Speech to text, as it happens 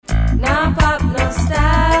Now pop no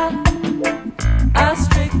style, I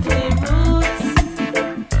strictly roots.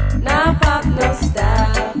 Now pop no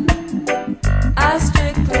style, I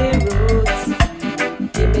strictly roots.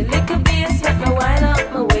 Give me little bass, make me wind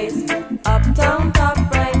up my waist. Uptown top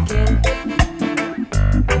ranking.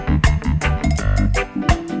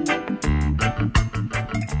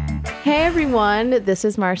 Hey everyone, this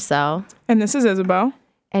is Marcel. And this is Isabel.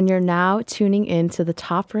 And you're now tuning in to the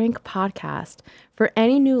Top Rank podcast. For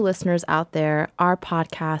any new listeners out there, our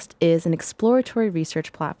podcast is an exploratory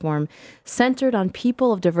research platform centered on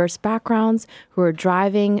people of diverse backgrounds who are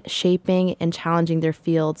driving, shaping, and challenging their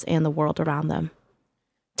fields and the world around them.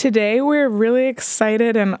 Today, we're really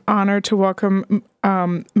excited and honored to welcome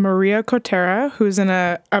Maria Cotera, who's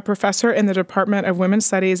a professor in the Department of Women's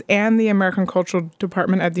Studies and the American Cultural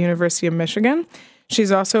Department at the University of Michigan.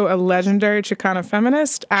 She's also a legendary Chicana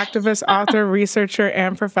feminist, activist, author, researcher,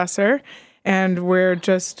 and professor. And we're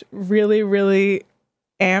just really, really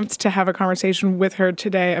amped to have a conversation with her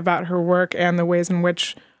today about her work and the ways in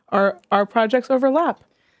which our projects overlap.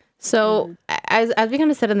 So as we kind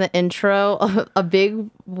of said in the intro, a big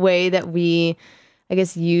way that we, I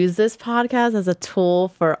guess, use this podcast as a tool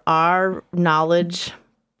for our knowledge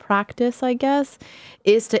practice, I guess,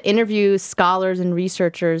 is to interview scholars and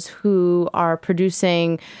researchers who are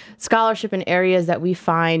producing scholarship in areas that we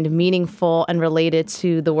find meaningful and related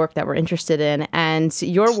to the work that we're interested in. And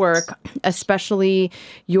your work, especially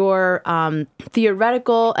your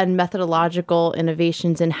theoretical and methodological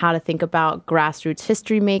innovations in how to think about grassroots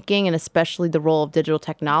history making, and especially the role of digital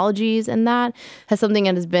technologies in that, has something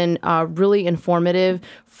that has been really informative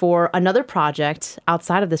for another project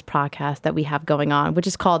outside of this podcast that we have going on, which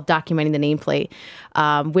is called Documenting the Nameplate,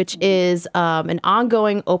 which is an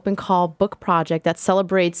ongoing open call book project that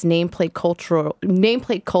celebrates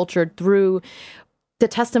nameplate culture through the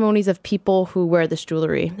testimonies of people who wear this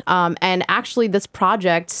jewelry. And actually, this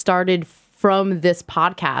project started from this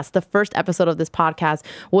podcast. The first episode of this podcast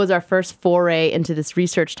was our first foray into this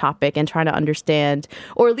research topic and trying to understand,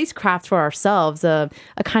 or at least craft for ourselves, a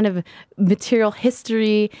kind of material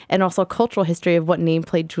history and also cultural history of what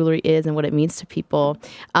nameplate jewelry is and what it means to people.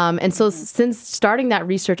 And so since starting that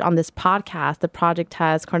research on this podcast, the project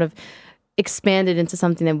has kind of expanded into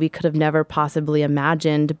something that we could have never possibly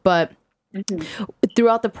imagined. But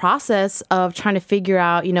throughout the process of trying to figure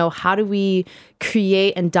out, how do we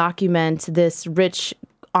create and document this rich,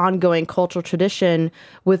 ongoing cultural tradition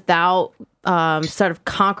without sort of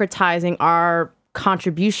concretizing our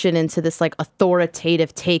contribution into this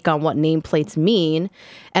authoritative take on what nameplates mean,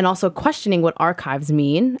 and also questioning what archives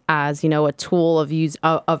mean as, a tool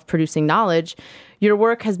of producing knowledge, your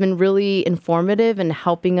work has been really informative in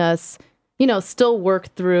helping us still work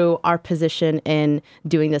through our position in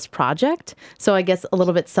doing this project. So I guess a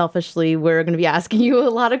little bit selfishly, we're going to be asking you a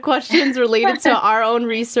lot of questions related to our own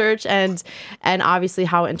research and obviously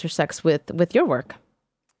how it intersects with your work.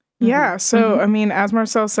 Yeah. So, as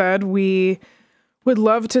Marcel said, we would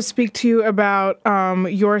love to speak to you about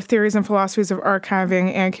your theories and philosophies of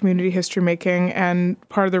archiving and community history making. And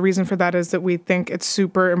part of the reason for that is that we think it's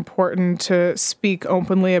super important to speak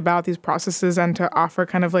openly about these processes and to offer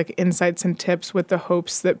kind of insights and tips with the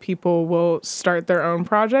hopes that people will start their own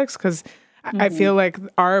projects. Because I feel like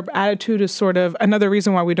our attitude is sort of another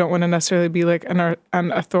reason why we don't want to necessarily be an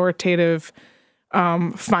authoritative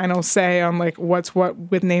final say on what's what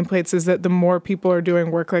with nameplates, is that the more people are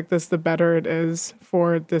doing work like this, the better it is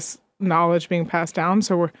for this knowledge being passed down.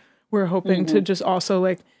 So we're hoping to just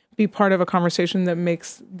also be part of a conversation that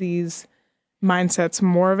makes these mindsets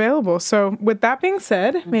more available. So with that being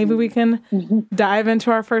said, maybe we can dive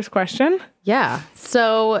into our first question. Yeah.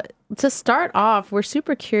 So to start off, we're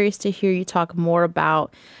super curious to hear you talk more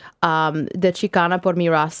about the Chicana por Mi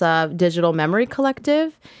Raza Digital Memory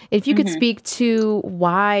Collective. If you could speak to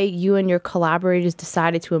why you and your collaborators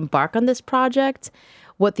decided to embark on this project,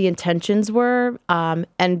 what the intentions were,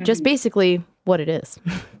 and just basically what it is.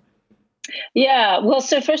 Yeah, well,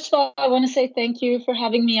 so first of all, I want to say thank you for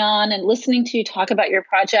having me on and listening to you talk about your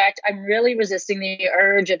project. I'm really resisting the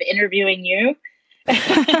urge of interviewing you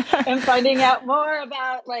and finding out more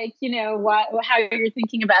about how you're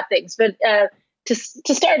thinking about things. But to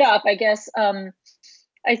start off, I guess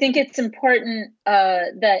I think it's important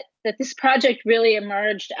that this project really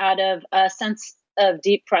emerged out of a sense of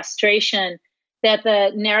deep frustration that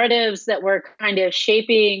the narratives that were kind of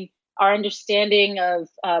shaping our understanding of,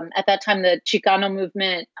 at that time, the Chicano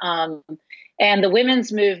movement and the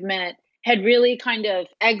women's movement had really kind of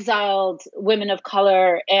exiled women of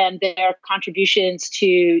color and their contributions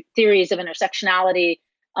to theories of intersectionality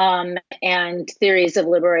and theories of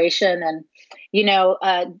liberation. And,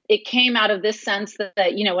 it came out of this sense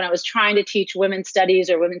that, when I was trying to teach women's studies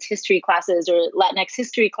or women's history classes or Latinx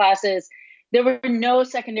history classes, there were no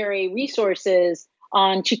secondary resources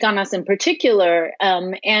on Chicanas in particular.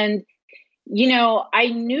 And I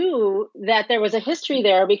knew that there was a history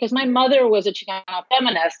there because my mother was a Chicana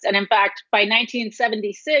feminist. And in fact, by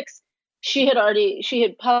 1976, she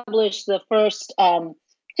had published the first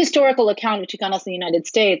historical account of Chicanas in the United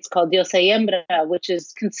States called Diosa y Hembra, which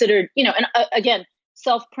is considered, and again,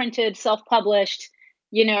 self-printed, self-published,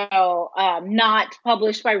 not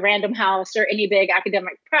published by Random House or any big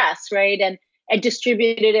academic press, right? And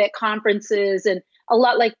distributed at conferences, and a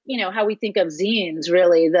lot like, how we think of zines,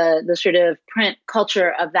 really, the sort of print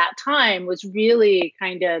culture of that time was really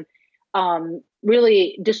kind of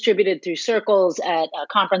really distributed through circles at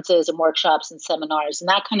conferences and workshops and seminars and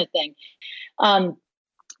that kind of thing.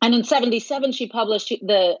 And in 77, she published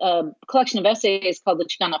the collection of essays called The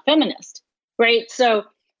Chicana Feminist, right? So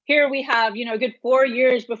here we have, a good 4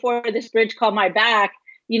 years before This Bridge Called My Back,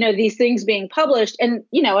 these things being published. And,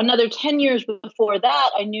 another 10 years before that,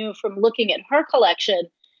 I knew from looking at her collection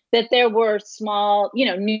that there were small,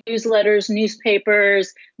 newsletters,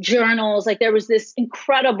 newspapers, journals, like there was this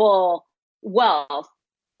incredible wealth,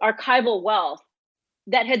 archival wealth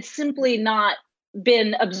that had simply not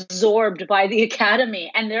been absorbed by the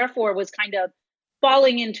academy and therefore was kind of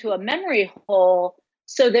falling into a memory hole,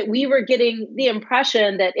 so that we were getting the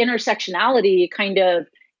impression that intersectionality kind of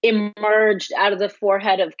emerged out of the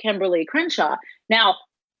forehead of Kimberly Crenshaw. Now,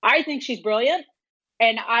 I think she's brilliant,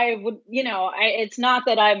 and I would, it's not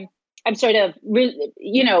that I'm sort of,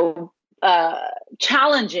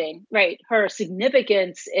 challenging, right, her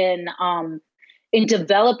significance in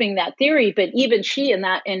developing that theory. But even she, in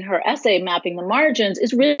her essay, Mapping the Margins,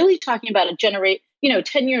 is really talking about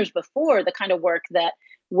 10 years before the kind of work that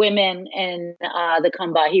women in the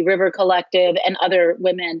Combahee River Collective and other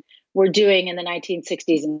women were doing in the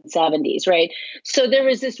 1960s and 70s, right? So there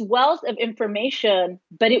was this wealth of information,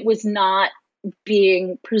 but it was not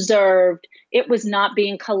being preserved. It was not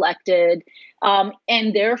being collected.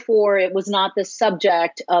 And therefore, it was not the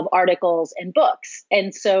subject of articles and books.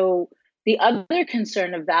 And so the other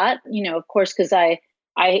concern of that, of course, because I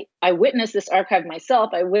witnessed this archive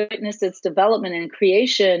myself, I witnessed its development and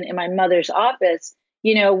creation in my mother's office,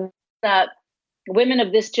 that women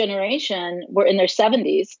of this generation were in their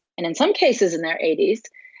 70s and in some cases in their 80s.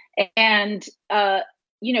 And,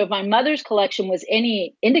 my mother's collection was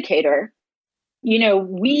any indicator,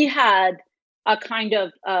 we had a kind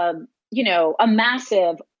of, a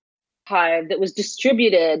massive archive that was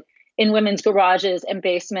distributed in women's garages and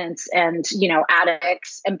basements and,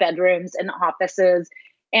 attics and bedrooms and offices.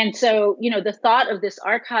 And so, the thought of this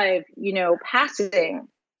archive, passing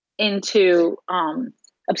into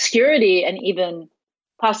obscurity and even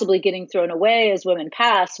possibly getting thrown away as women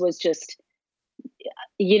pass was just,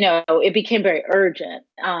 it became very urgent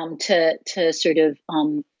to sort of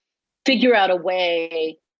figure out a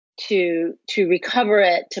way to recover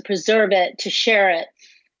it, to preserve it, to share it.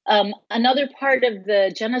 Another part of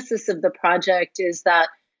the genesis of the project is that,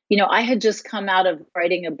 I had just come out of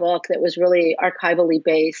writing a book that was really archivally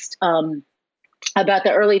based about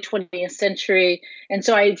the early 20th century. And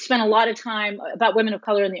so I spent a lot of time about women of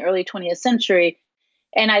color in the early 20th century.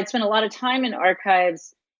 And I'd spent a lot of time in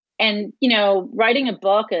archives. And, writing a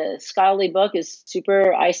book, a scholarly book, is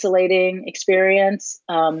super isolating experience.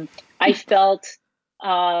 I felt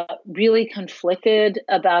really conflicted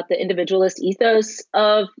about the individualist ethos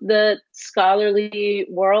of the scholarly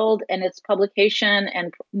world and its publication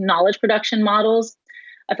and knowledge production models.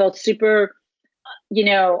 I felt super,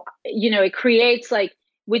 it creates, like,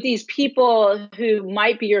 with these people who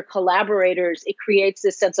might be your collaborators, it creates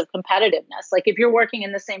this sense of competitiveness. Like, if you're working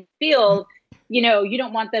in the same field, you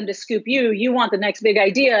don't want them to scoop you. You want the next big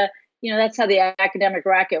idea. That's how the academic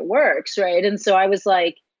racket works, right? And so I was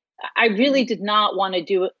like, I really did not want to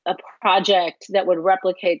do a project that would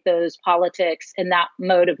replicate those politics and that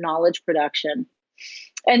mode of knowledge production.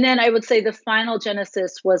 And then I would say the final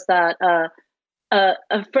genesis was that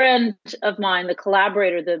a friend of mine,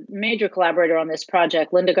 the major collaborator on this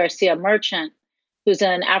project, Linda Garcia Merchant, who's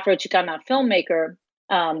an Afro-Chicana filmmaker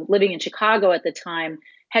living in Chicago at the time,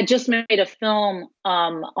 had just made a film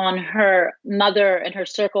on her mother and her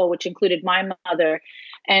circle, which included my mother.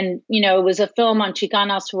 And, it was a film on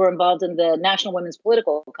Chicanas who were involved in the National Women's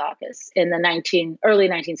Political Caucus in the early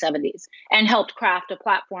 1970s, and helped craft a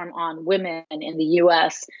platform on women in the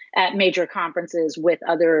U.S. at major conferences with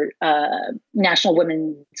other National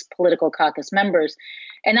Women's Political Caucus members.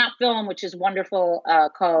 And that film, which is wonderful,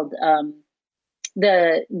 called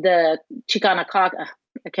the Chicana Caucus,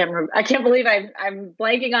 I can't remember. I can't believe I'm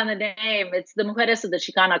blanking on the name. It's the Mujeres of the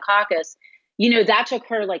Chicana Caucus. That took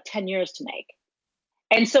her like 10 years to make.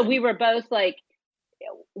 And so we were both like,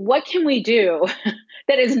 what can we do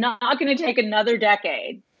that is not going to take another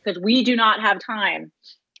decade? Because we do not have time,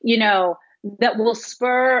 that will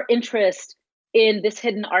spur interest in this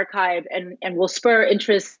hidden archive and will spur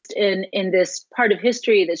interest in this part of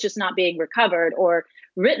history that's just not being recovered or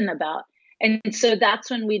written about. And so that's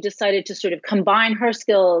when we decided to sort of combine her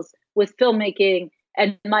skills with filmmaking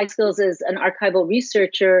and my skills as an archival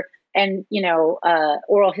researcher and,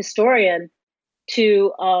 oral historian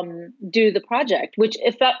to do the project, which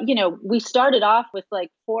we started off with like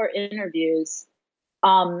 4 interviews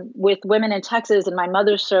with women in Texas in my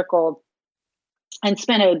mother's circle and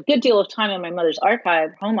spent a good deal of time in my mother's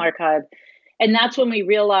home archive. And that's when we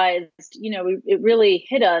realized, it really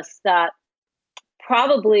hit us that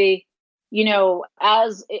probably,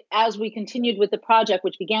 as we continued with the project,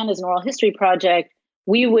 which began as an oral history project,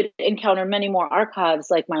 we would encounter many more archives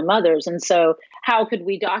like my mother's. And so how could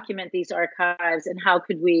we document these archives and how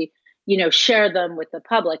could we, share them with the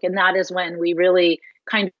public? And that is when we really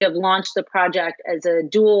kind of launched the project as a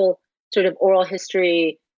dual sort of oral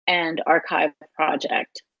history and archive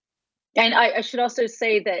project. And I should also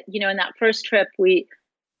say that, in that first trip, we've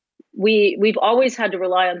always had to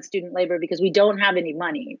rely on student labor because we don't have any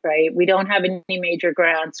money, right? We don't have any major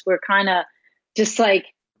grants. We're kind of just like,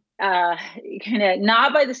 kind of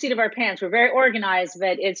not by the seat of our pants. We're very organized,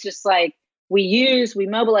 but it's just like we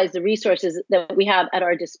mobilize the resources that we have at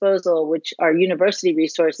our disposal, which are university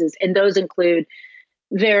resources. And those include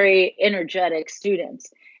very energetic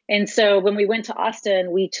students. And so when we went to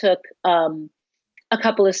Austin, we took a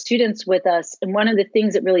couple of students with us. And one of the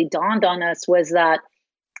things that really dawned on us was that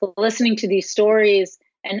listening to these stories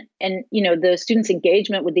and the students'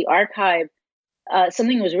 engagement with the archive,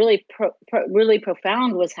 something was really really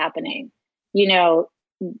profound was happening. The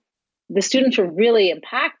students were really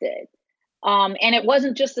impacted. And it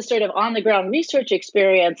wasn't just the sort of on the ground research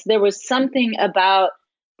experience. There was something about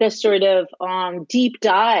the sort of deep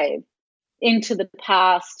dive into the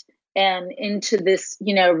past and into this,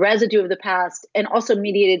 residue of the past, and also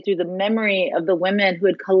mediated through the memory of the women who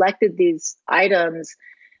had collected these items.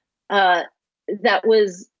 That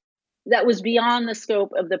was beyond the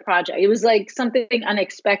scope of the project. It was like something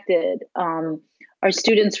unexpected. Our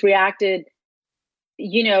students reacted,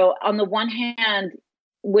 on the one hand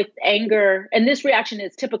with anger, and this reaction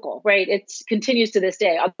is typical, right? It continues to this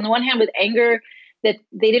day. On the one hand with anger that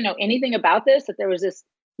they didn't know anything about this, that there was this,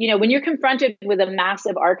 when you're confronted with a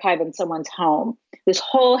massive archive in someone's home, this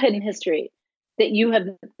whole hidden history that you have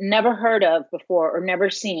never heard of before or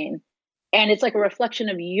never seen, and it's like a reflection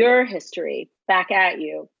of your history back at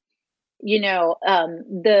you,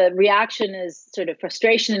 the reaction is sort of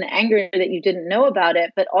frustration and anger that you didn't know about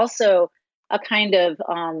it, but also a kind of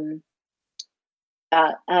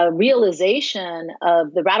a realization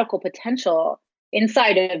of the radical potential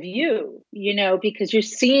inside of you, because you're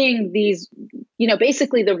seeing these,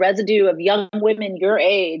 basically the residue of young women your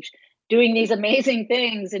age doing these amazing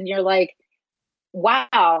things. And you're like,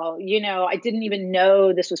 wow, I didn't even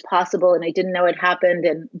know this was possible. And I didn't know it happened.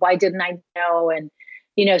 And why didn't I know? And,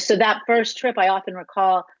 so that first trip, I often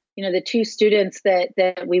recall, the 2 students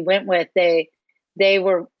that we went with, they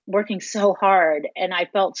were working so hard. And I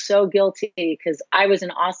felt so guilty because I was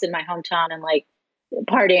in Austin, my hometown, and like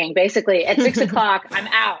partying basically at 6 o'clock. I'm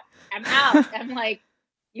out. I'm like,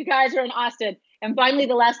 you guys are in Austin. And finally,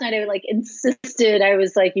 the last night I like insisted, I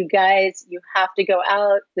was like, you guys, you have to go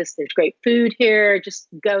out. There's great food here. Just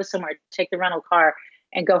go somewhere, take the rental car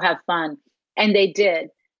and go have fun. And they did.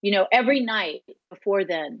 Every night before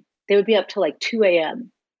then, they would be up till like 2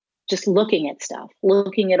 a.m. just looking at stuff,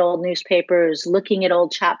 looking at old newspapers, looking at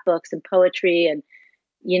old chapbooks and poetry. And,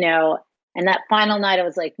 and that final night, I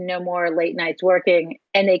was like, no more late nights working.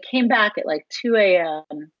 And they came back at like 2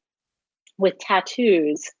 a.m. with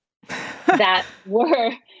tattoos that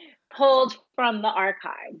were pulled from the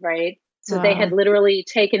archive, right? So They had literally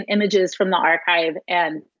taken images from the archive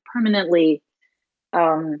and permanently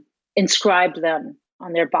inscribed them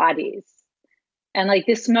on their bodies. And like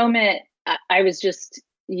this moment, I was just,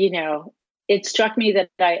 it struck me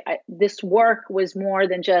that this work was more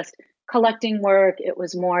than just collecting work. It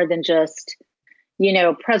was more than just,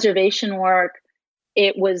 preservation work.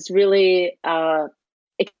 It was really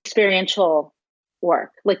experiential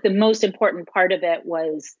work. Like the most important part of it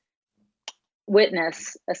was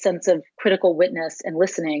witness, a sense of critical witness and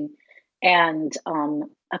listening, and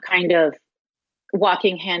a kind of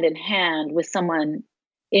walking hand in hand with someone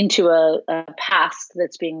into a past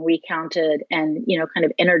that's being recounted and, kind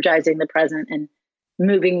of energizing the present and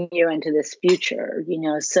moving you into this future,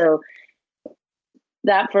 So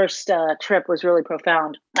that first trip was really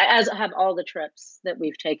profound, as have all the trips that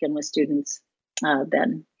we've taken with students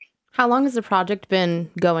been. How long has the project been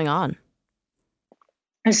going on?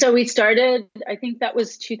 And so we started, I think that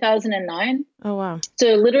was 2009. Oh, wow.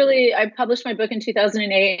 So literally, I published my book in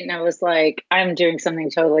 2008, and I was like, I'm doing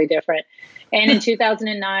something totally different. And in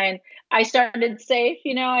 2009, I started SAFE.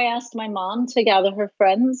 I asked my mom to gather her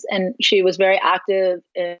friends, and she was very active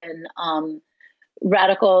in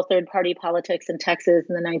radical third-party politics in Texas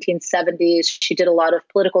in the 1970s. She did a lot of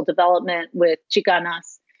political development with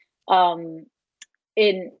Chicanas, and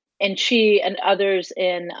she and others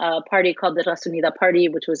in a party called the Raza Unida Party,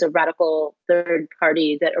 which was a radical third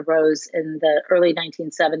party that arose in the early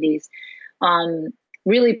 1970s,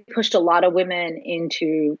 really pushed a lot of women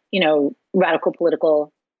into, radical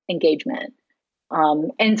political engagement.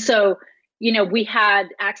 And so, we had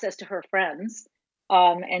access to her friends.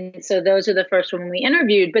 And so those are the first one we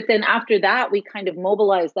interviewed. But then after that, we kind of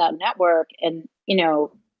mobilized that network. And,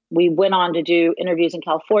 we went on to do interviews in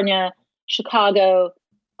California, Chicago,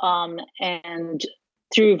 and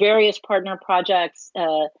through various partner projects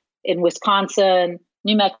in Wisconsin,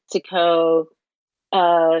 New Mexico,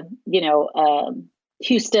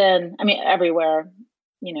 Houston, everywhere,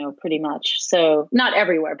 pretty much. So not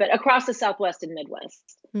everywhere, but across the Southwest and Midwest.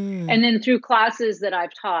 And then through classes that I've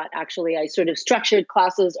taught, actually, I sort of structured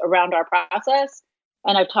classes around our process.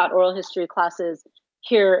 And I've taught oral history classes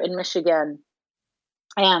here in Michigan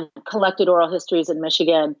and collected oral histories in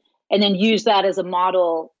Michigan, and then used that as a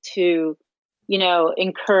model to,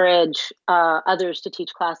 encourage others to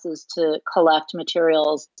teach classes to collect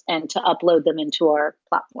materials and to upload them into our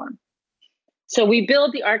platform. So we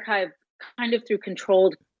build the archive kind of through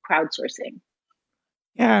controlled crowdsourcing.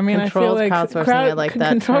 Yeah, I feel like crowdsourcing, I like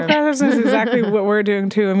that controlled crowdsourcing is exactly what we're doing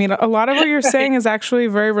too. A lot of what you're saying is actually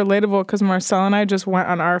very relatable because Marcel and I just went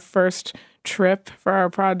on our first trip for our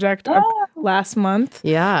project last month.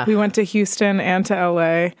 Yeah. We went to Houston and to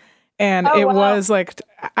LA. And was like,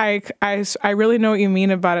 I really know what you mean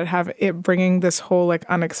about it bringing this whole like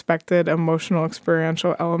unexpected emotional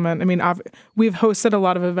experiential element. We've hosted a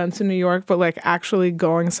lot of events in New York, but like actually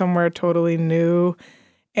going somewhere totally new,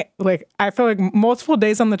 like I felt like multiple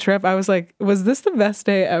days on the trip, I was like, was this the best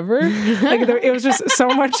day ever? Like it was just so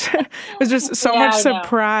much, much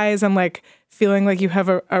surprise and like feeling like you have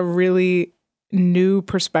a really new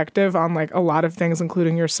perspective on like a lot of things,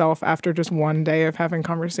 including yourself, after just one day of having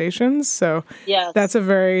conversations. So that's a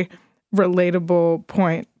very relatable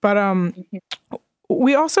point. But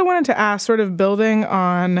we also wanted to ask, sort of building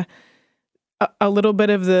on a little bit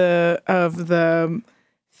of the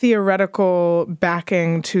theoretical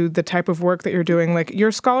backing to the type of work that you're doing. Like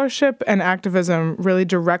your scholarship and activism really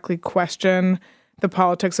directly question the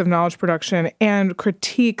politics of knowledge production and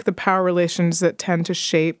critique the power relations that tend to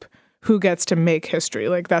shape who gets to make history.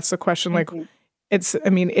 Like that's the question. Like it's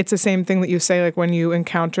the same thing that you say, like when you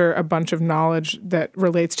encounter a bunch of knowledge that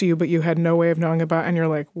relates to you, but you had no way of knowing about, and you're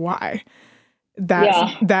like, why?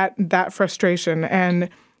 That frustration. And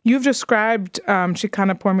you've described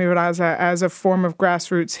Chicana por mi Raza as a form of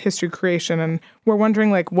grassroots history creation. And we're wondering,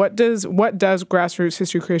 like, what does grassroots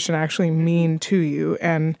history creation actually mean to you?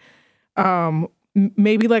 And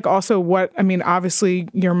maybe like also obviously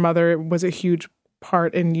your mother was a huge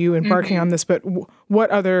part in you embarking on this, but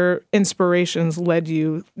what other inspirations led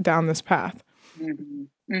you down this path?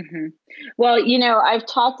 Well, I've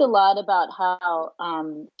talked a lot about how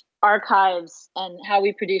archives and how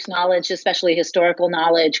we produce knowledge, especially historical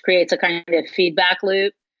knowledge, creates a kind of feedback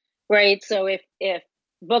loop, right? So if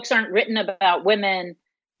books aren't written about women,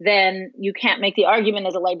 then you can't make the argument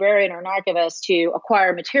as a librarian or an archivist to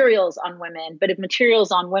acquire materials on women. But if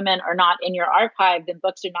materials on women are not in your archive, then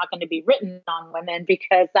books are not going to be written on women,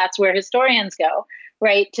 because that's where historians go,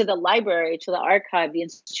 right? To the library, to the archive, the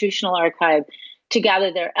institutional archive, to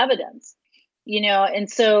gather their evidence, And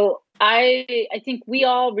so I think we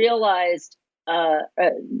all realized,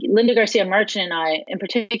 Linda Garcia Merchant and I in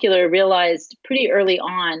particular realized pretty early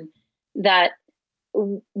on that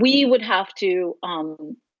we would have to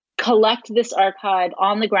collect this archive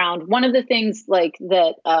on the ground. One of the things like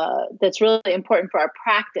that that's really important for our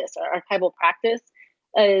practice, our archival practice,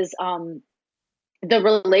 is the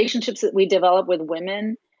relationships that we develop with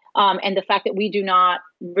women, and the fact that we do not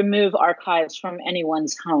remove archives from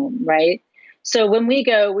anyone's home, right? So when we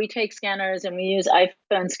go, we take scanners and we use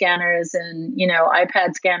iPhone scanners and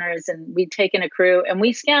iPad scanners, and we take in a crew and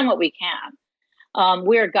we scan what we can.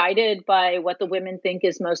 We are guided by what the women think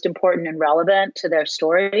is most important and relevant to their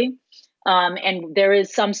story. And there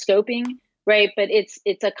is some scoping right? But it's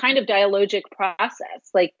a kind of dialogic process.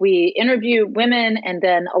 Like we interview women, and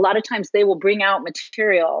then a lot of times they will bring out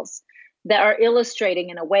materials that are illustrating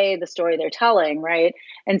in a way the story they're telling, right?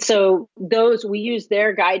 And so those, we use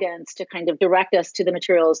their guidance to kind of direct us to the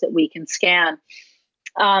materials that we can scan.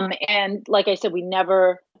 And like I said,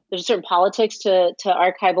 there's certain politics to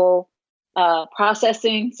archival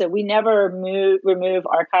processing. So we never remove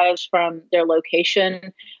archives from their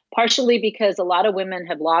location, partially because a lot of women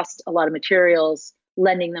have lost a lot of materials,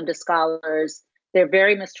 lending them to scholars. They're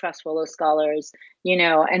very mistrustful of scholars,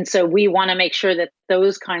 and so we want to make sure that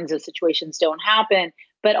those kinds of situations don't happen,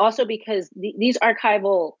 but also because these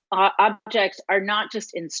archival objects are not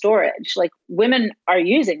just in storage. Like, women are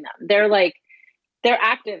using them. They're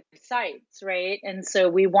active sites, right? And so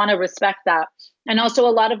we want to respect that. And also,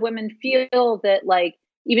 a lot of women feel that, like,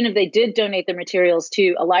 even if they did donate their materials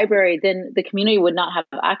to a library, then the community would not have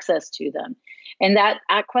access to them. And that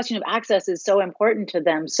question of access is so important to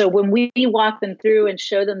them. So when we walk them through and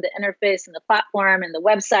show them the interface and the platform and the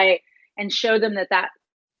website, and show them that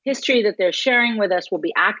history that they're sharing with us will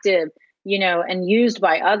be active, and used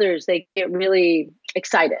by others, they get really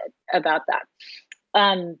excited about that.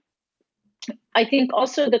 I think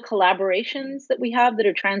also the collaborations that we have that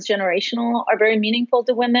are transgenerational are very meaningful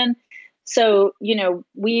to women. So,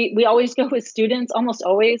 we always go with students, almost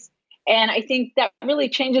always. And I think that really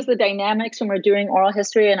changes the dynamics when we're doing oral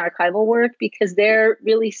history and archival work, because they're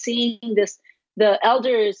really seeing this. The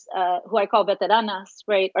elders, who I call veteranas,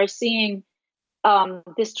 right, are seeing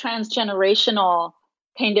this transgenerational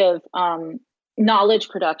kind of knowledge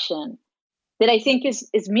production that I think is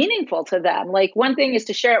meaningful to them. Like, one thing is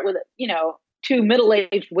to share it with, two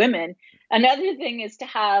middle-aged women. Another thing is to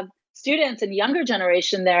have students and younger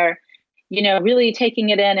generation there, really taking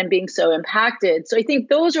it in and being so impacted. So I think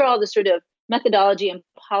those are all the sort of methodology and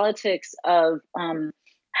politics of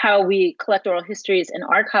how we collect oral histories and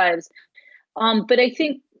archives. But I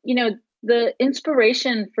think, the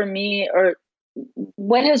inspiration for me, or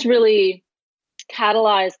what has really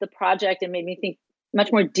catalyzed the project and made me think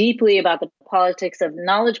much more deeply about the politics of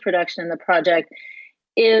knowledge production in the project,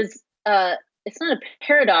 is it's not a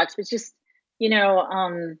paradox, but just,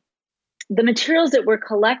 the materials that we're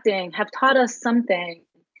collecting have taught us something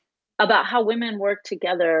about how women worked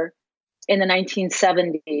together in the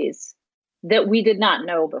 1970s that we did not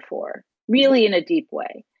know before, really in a deep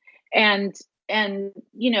way. And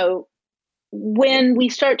when we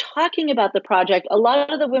start talking about the project, a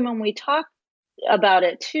lot of the women we talk about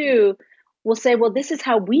it to will say, well, this is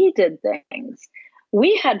how we did things.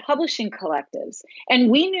 We had publishing collectives, and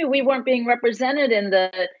we knew we weren't being represented in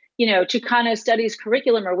the Chicano studies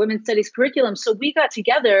curriculum or women's studies curriculum. So we got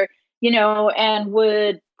together, and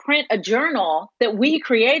would print a journal that we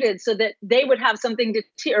created so that they would have something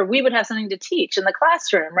to or we would have something to teach in the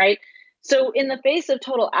classroom, right? So in the face of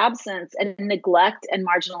total absence and neglect and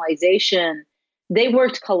marginalization, they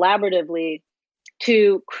worked collaboratively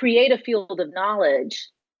to create a field of knowledge,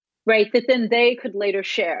 right, that then they could later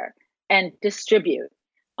share and distribute.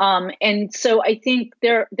 And so I think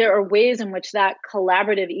there are ways in which that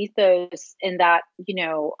collaborative ethos and that,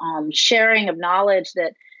 sharing of knowledge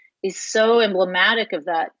that is so emblematic of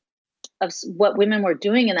what women were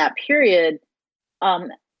doing in that period,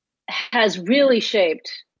 has really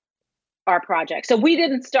shaped our project. So we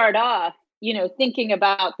didn't start off, thinking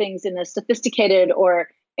about things in a sophisticated or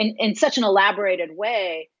in such an elaborated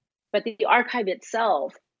way, but the archive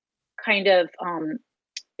itself kind of,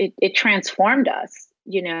 it transformed us,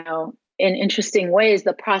 in interesting ways,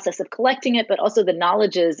 the process of collecting it, but also the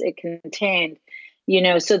knowledges it contained,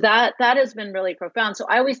 so that has been really profound. So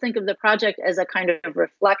I always think of the project as a kind of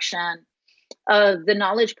reflection of the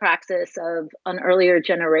knowledge praxis of an earlier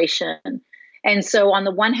generation. And so on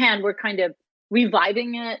the one hand, we're kind of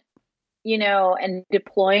reviving it, and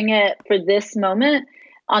deploying it for this moment.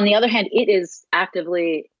 On the other hand, it is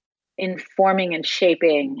actively informing and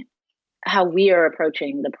shaping how we are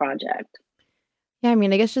approaching the project. Yeah, I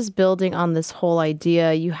mean, I guess just building on this whole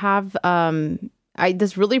idea, you have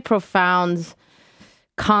this really profound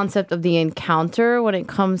concept of the encounter when it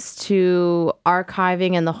comes to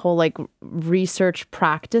archiving and the whole research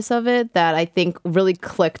practice of it that I think really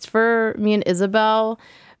clicked for me and Isabel,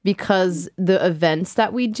 because the events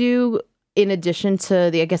that we do, in addition to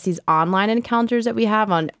these online encounters that we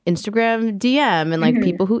have on Instagram DM and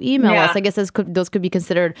people who email us, I guess those could be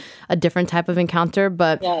considered a different type of encounter.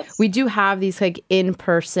 But we do have these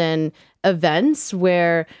in-person events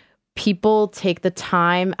where people take the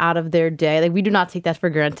time out of their day. Like, we do not take that for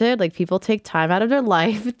granted. Like, people take time out of their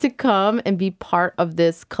life to come and be part of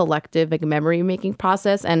this collective, like, memory making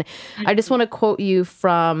process. And I just want to quote you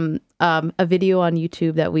from a video on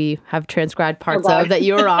YouTube that we have transcribed parts of that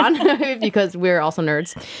you were on because we're also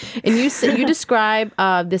nerds. And you describe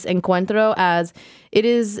this encuentro as it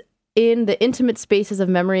is in the intimate spaces of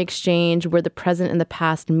memory exchange where the present and the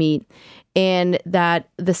past meet, and that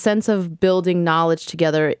the sense of building knowledge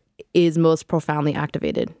together is most profoundly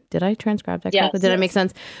activated. Did I transcribe that correctly? Did it make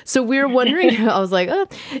sense? So we were wondering, I was like,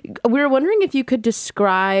 we were wondering if you could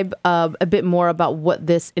describe a bit more about what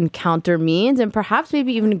this encounter means, and perhaps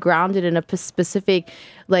maybe even ground it in a specific,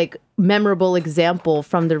 like, memorable example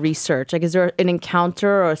from the research. Like, is there an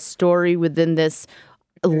encounter or a story within this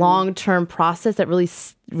long-term process that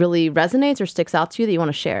really resonates or sticks out to you that you want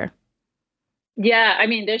to share? Yeah, I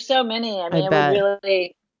mean, there's so many. I mean, it would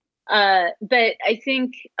really, but I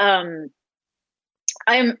think I'm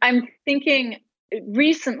thinking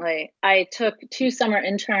recently I took 2 summer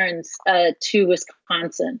interns to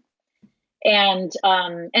Wisconsin, and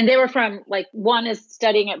they were from, like, one is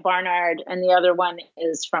studying at Barnard and the other one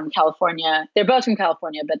is from California. They're both from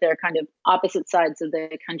California, but they're kind of opposite sides of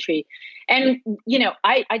the country. And, you know,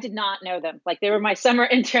 I did not know them. Like, they were my summer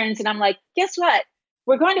interns, and I'm like, guess what?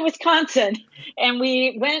 We're going to Wisconsin. And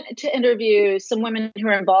we went to interview some women who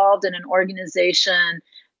are involved in an organization,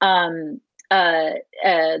 the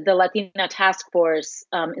Latina Task Force,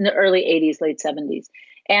 in the early 80s, late 70s.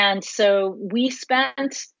 And so we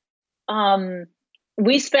spent time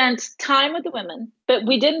with the women, but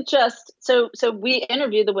we didn't just, so we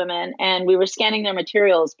interviewed the women and we were scanning their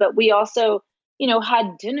materials, but we also, you know,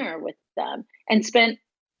 had dinner with them and spent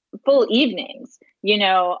full evenings, you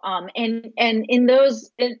know, and in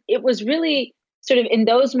those, it was really sort of in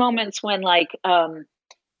those moments when, like,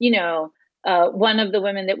 you know, one of the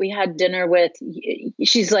women that we had dinner with,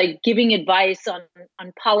 she's like giving advice on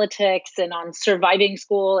politics and on surviving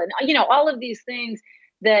school and, you know, all of these things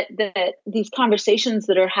that these conversations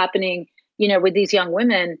that are happening, you know, with these young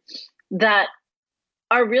women that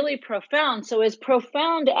are really profound. So as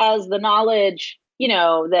profound as the knowledge, you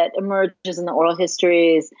know, that emerges in the oral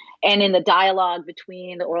histories and in the dialogue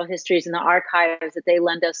between the oral histories and the archives that they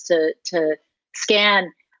lend us to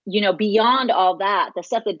scan, you know, beyond all that, the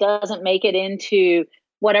stuff that doesn't make it into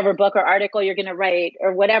whatever book or article you're going to write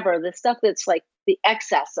or whatever, the stuff that's like the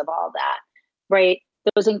excess of all that, right?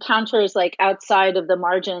 Those encounters, like, outside of the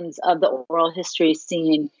margins of the oral history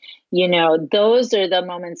scene, you know, those are the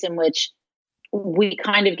moments in which we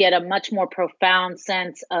kind of get a much more profound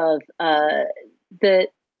sense of the,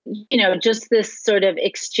 you know, just this sort of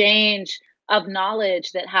exchange of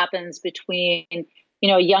knowledge that happens between, you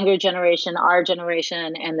know, younger generation, our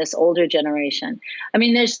generation, and this older generation. I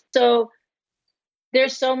mean, there's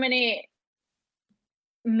so many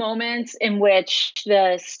moments in which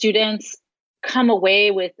the students come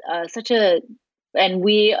away with and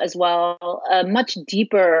we as well, a much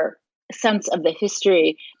deeper sense of the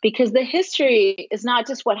history, because the history is not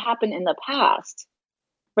just what happened in the past,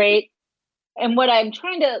 right? And what I'm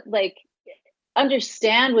trying to, like,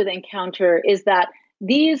 understand with Encounter is that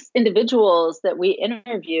these individuals that we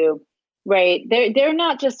interview, right, they're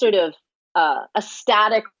not just sort of a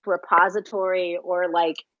static repository, or,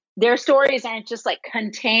 like, their stories aren't just, like,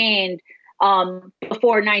 contained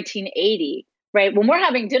before 1980, right? When we're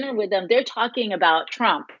having dinner with them, they're talking about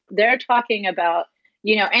Trump. They're talking about,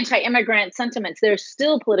 you know, anti-immigrant sentiments. They're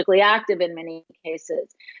still politically active in many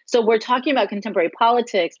cases. So we're talking about contemporary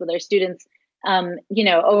politics with our students, you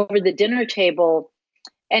know, over the dinner table.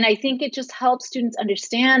 And I think it just helps students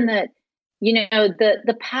understand that, you know,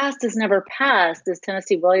 the past is never past, as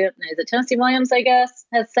Tennessee Williams, I guess,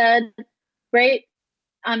 has said, right?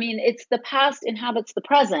 I mean, it's the past inhabits the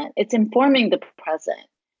present. It's informing the present.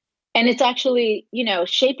 And it's actually, you know,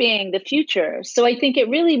 shaping the future. So I think it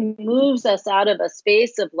really moves us out of a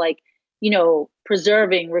space of, like, you know,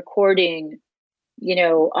 preserving, recording, you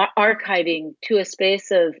know, archiving, to a space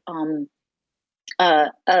of,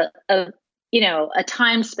 you know, a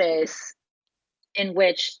time space in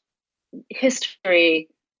which history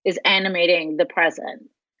is animating the present,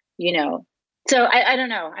 you know. So I don't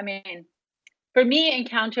know. I mean, for me,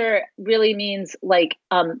 Encounter really means, like,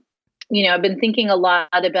 you know, I've been thinking a lot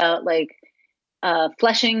about, like,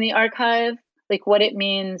 fleshing the archive, like what it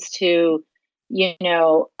means to, you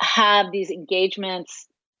know, have these engagements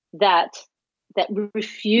that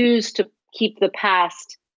refuse to keep the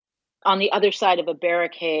past on the other side of a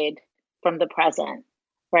barricade from the present,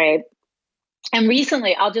 right? And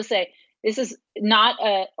recently, I'll just say, this is not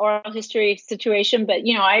a oral history situation, but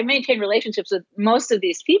I maintain relationships with most of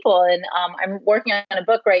these people, and I'm working on a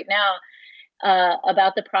book right now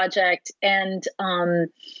about the project, and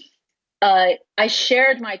I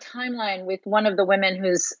shared my timeline with one of the women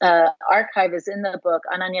whose archive is in the book,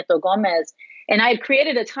 Ana Nieto Gomez, and I had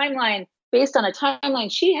created a timeline based on a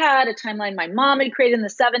timeline she had, a timeline my mom had created in the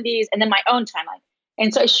 70s, and then my own timeline.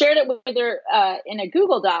 And so I shared it with her in a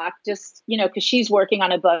Google Doc, just, because she's working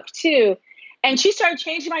on a book too. And she started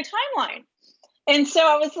changing my timeline. And so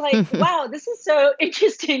I was like, wow, this is so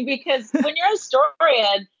interesting, because when you're a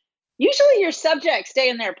historian, usually your subjects stay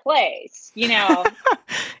in their place,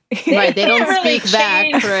 Right. They don't really speak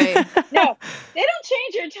back. Right. No, they don't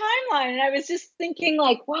change your timeline. And I was just thinking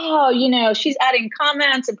like, wow, she's adding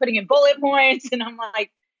comments and putting in bullet points. And I'm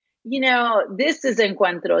like, this is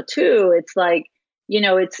Encuentro too. It's like,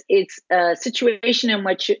 it's a situation in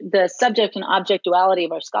which the subject and object duality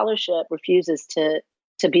of our scholarship refuses to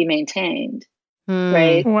be maintained.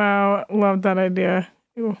 Right. Wow. Love that idea.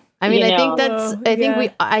 Ooh. I mean,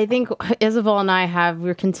 I think Isabel and I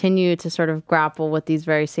we continue to sort of grapple with these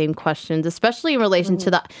very same questions, especially in relation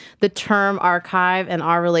to the term archive and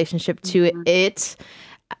our relationship to it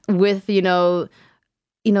with, I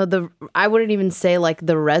wouldn't even say like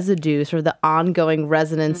the residues or the ongoing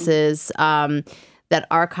resonances that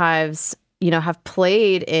archives, have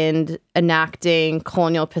played in enacting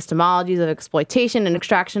colonial epistemologies of exploitation and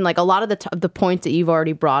extraction, like a lot of the points that you've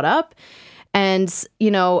already brought up. And,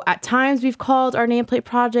 at times we've called our nameplate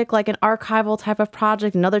project like an archival type of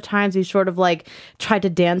project, and other times we've sort of like tried to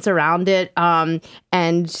dance around it.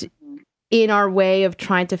 And in our way of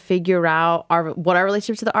trying to figure out what our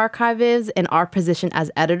relationship to the archive is and our position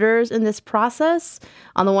as editors in this process.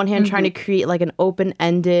 On the one hand, trying to create like an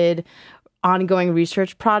open-ended, ongoing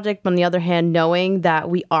research project, but on the other hand, knowing that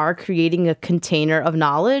we are creating a container of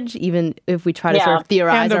knowledge, even if we try to sort of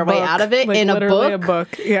theorize our way out of it, like in a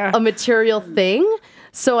book, a material thing.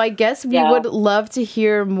 So I guess we would love to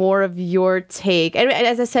hear more of your take. And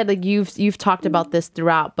as I said, like you've talked about this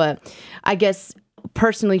throughout, but I guess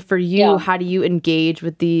personally for you, how do you engage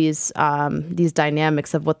with these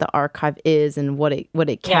dynamics of what the archive is and what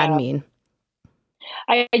it can mean?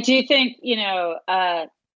 I do think,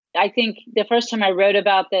 I think the first time I wrote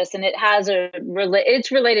about this, and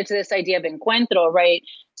it's related to this idea of encuentro, right?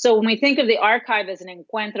 So when we think of the archive as an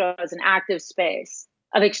encuentro, as an active space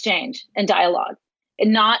of exchange and dialogue,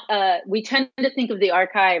 and not, we tend to think of the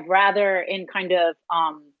archive rather in kind of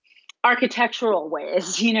architectural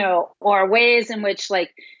ways, or ways in which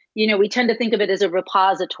like, we tend to think of it as a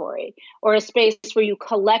repository or a space where you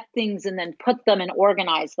collect things and then put them and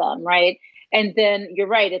organize them, right? And then you're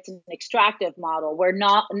right, it's an extractive model where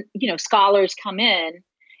scholars come in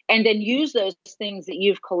and then use those things that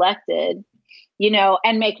you've collected,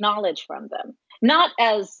 and make knowledge from them. Not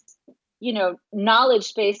as, knowledge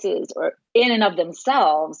spaces or in and of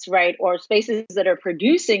themselves, right? Or spaces that are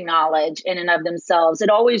producing knowledge in and of themselves. It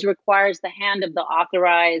always requires the hand of the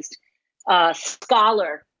authorized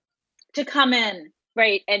scholar to come in,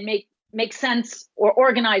 right? And make sense or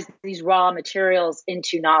organize these raw materials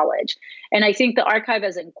into knowledge. And I think the archive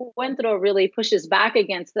as Encuentro really pushes back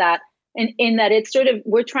against that in that it's sort of,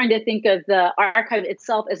 we're trying to think of the archive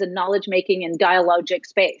itself as a knowledge making and dialogic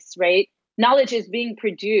space, right? Knowledge is being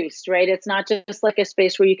produced, right? It's not just like a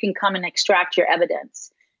space where you can come and extract your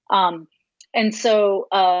evidence. And so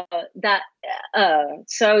so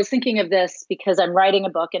I was thinking of this because I'm writing a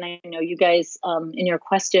book, and I know you guys in your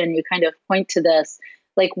question, you kind of point to this.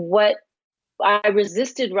 Like what I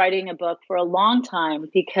resisted writing a book for a long time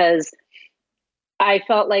because I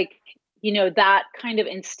felt like, that kind of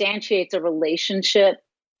instantiates a relationship,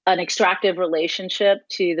 an extractive relationship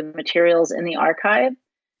to the materials in the archive.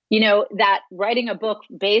 That writing a book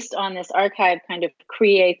based on this archive kind of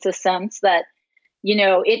creates a sense that,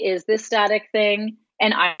 it is this static thing.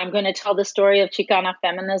 And I'm going to tell the story of Chicana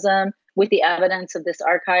feminism with the evidence of this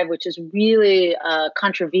archive, which is really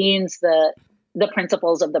contravenes the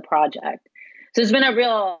principles of the project. So it's been a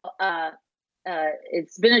real,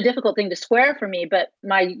 it's been a difficult thing to square for me, but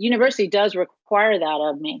my university does require that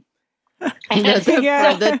of me.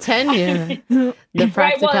 The tenure, the practicality.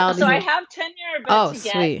 Right, well, so I have tenure, but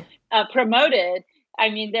to get promoted, I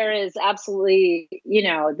mean, there is absolutely,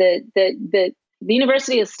 the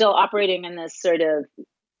university is still operating in this sort of,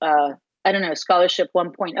 scholarship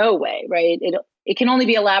 1.0 way, right? It can only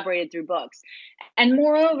be elaborated through books. And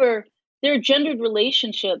moreover, there are gendered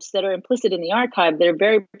relationships that are implicit in the archive that are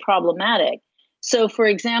very problematic. So, for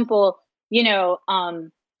example,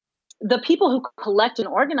 the people who collect and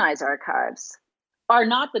organize archives are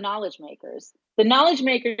not the knowledge makers. The knowledge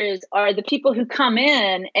makers are the people who come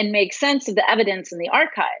in and make sense of the evidence in the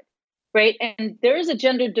archive, right? And there is a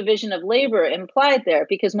gender division of labor implied there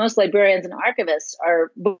because most librarians and archivists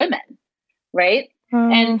are women, right?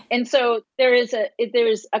 And so there's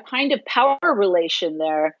a kind of power relation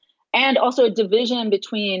there, and also a division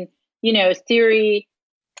between, theory,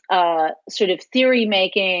 sort of theory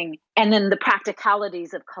making, and then the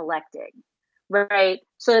practicalities of collecting, right?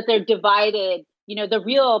 So that they're divided. The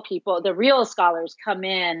real people, the real scholars come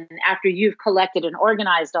in after you've collected and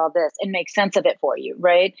organized all this and make sense of it for you,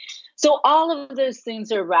 right? So all of those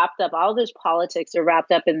things are wrapped up, all those politics are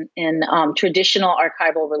wrapped up in traditional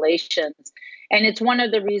archival relations. And it's one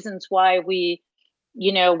of the reasons why we,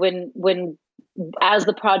 when as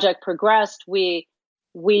the project progressed, we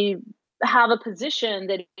have a position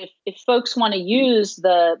that if folks want to use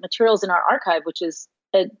the materials in our archive, which is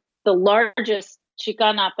the largest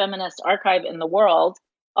Chicana feminist archive in the world,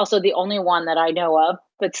 also the only one that I know of,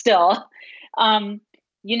 but still, they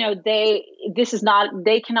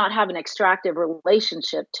cannot have an extractive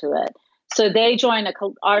relationship to it. So they join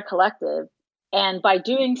our collective, and by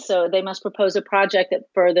doing so, they must propose a project that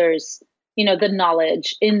furthers, the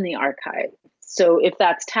knowledge in the archive. So if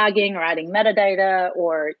that's tagging or adding metadata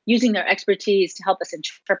or using their expertise to help us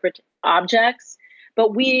interpret objects.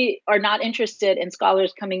 But we are not interested in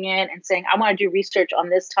scholars coming in and saying, I want to do research on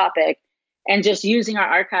this topic and just using our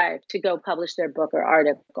archive to go publish their book or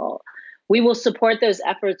article. We will support those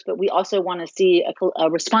efforts, but we also want to see a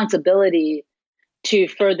responsibility to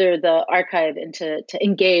further the archive and to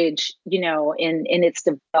engage, in its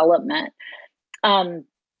development.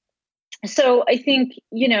 So I think,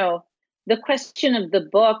 the question of the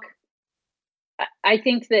book, I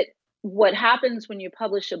think that what happens when you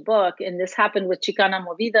publish a book, and this happened with Chicana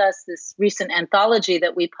Movidas, this recent anthology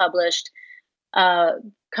that we published,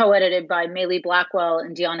 co-edited by Maylee Blackwell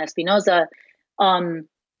and Diana Espinoza,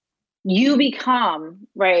 you become,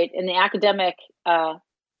 right, in the academic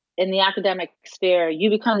sphere, you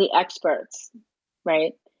become the experts,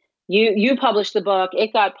 right? You publish the book,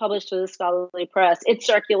 it got published with the scholarly press, it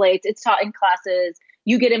circulates, it's taught in classes,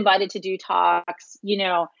 you get invited to do talks,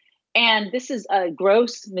 and this is a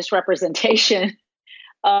gross misrepresentation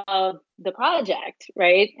of the project,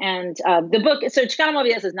 right? And the book, so Chicana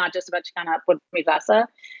Movidas is not just about Chicana por mi raza,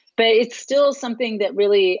 but it's still something that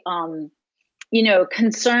really,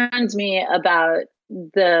 concerns me about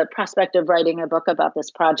the prospect of writing a book about this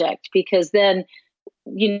project, because then,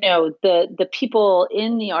 the people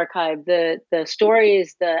in the archive, the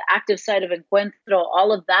stories, the active site of Encuentro,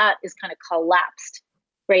 all of that is kind of collapsed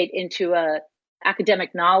right into a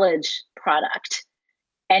academic knowledge product.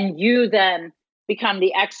 And you then become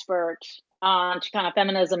the expert on Chicana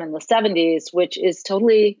feminism in the 70s, which is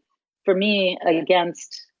totally, for me,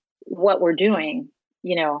 against what we're doing,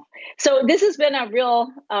 So this has been a real,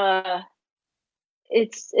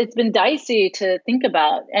 it's been dicey to think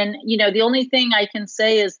about. And, the only thing I can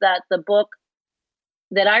say is that the book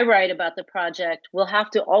that I write about the project will have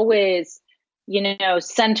to always,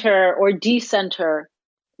 center or decenter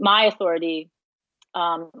my authority,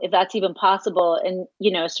 if that's even possible, and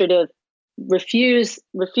sort of refuse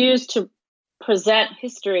to present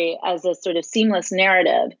history as a sort of seamless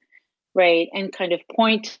narrative, right? And kind of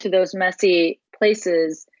point to those messy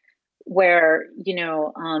places where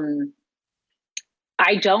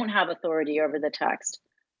I don't have authority over the text.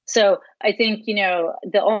 So I think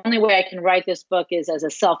the only way I can write this book is as a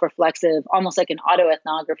self-reflexive, almost like an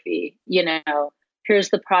autoethnography. Here's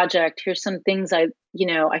the project. Here's some things I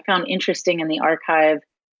found interesting in the archive,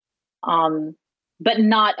 but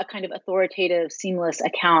not a kind of authoritative, seamless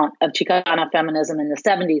account of Chicana feminism in the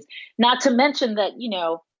 70s. Not to mention that,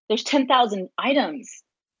 there's 10,000 items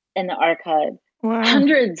in the archive, wow.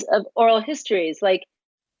 Hundreds of oral histories, like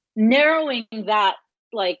narrowing that,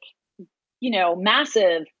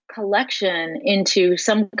 massive collection into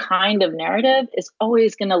some kind of narrative is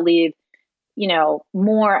always going to leave,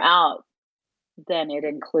 more out than it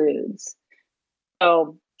includes.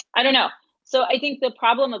 So I don't know. So I think the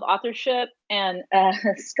problem of authorship and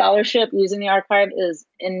scholarship using the archive is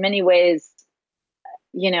in many ways,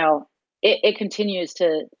 it continues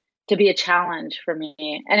to be a challenge for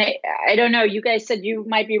me. And I don't know, you guys said you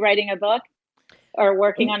might be writing a book or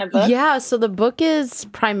working on a book? Yeah, so the book is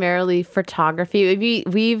primarily photography.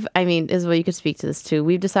 We've Isabel, you could speak to this too.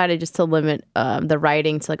 We've decided just to limit the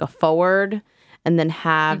writing to like a forward, and then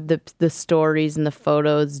have the stories and the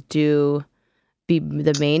photos be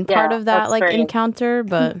the main part of that encounter.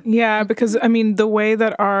 But yeah, because the way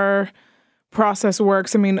that our process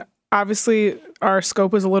works, obviously our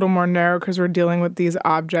scope is a little more narrow because we're dealing with these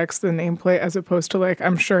objects, the nameplate, as opposed to like,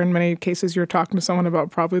 I'm sure in many cases you're talking to someone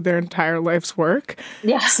about probably their entire life's work.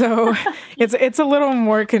 Yeah. So it's a little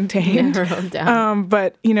more contained. Narrowed down.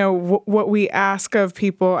 But, you know, what we ask of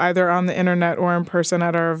people either on the internet or in person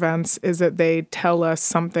at our events is that they tell us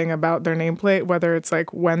something about their nameplate, whether it's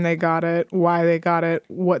like when they got it, why they got it,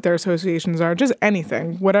 what their associations are, just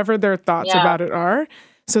anything, whatever their thoughts about it are.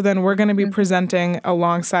 So then we're going to be presenting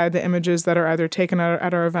alongside the images that are either taken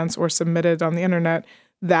at our events or submitted on the internet,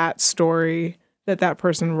 that story that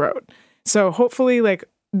person wrote. So hopefully, like,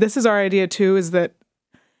 this is our idea too, is that,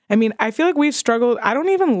 I mean, I feel like we've struggled. I don't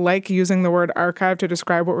even like using the word archive to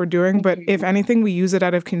describe what we're doing, but if anything, we use it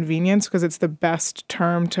out of convenience because it's the best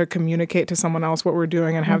term to communicate to someone else what we're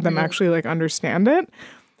doing and have them actually like understand it.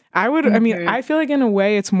 I mean, I feel like in a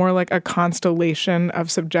way it's more like a constellation of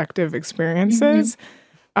subjective experiences.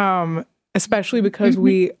 Especially because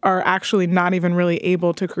we are actually not even really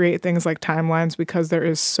able to create things like timelines because there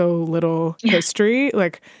is so little history.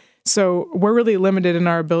 Like, so we're really limited in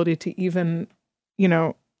our ability to even, you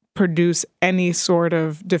know, produce any sort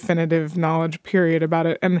of definitive knowledge period about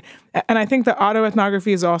it. And I think the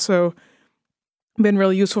autoethnography has also been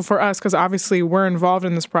really useful for us because obviously we're involved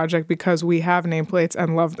in this project because we have nameplates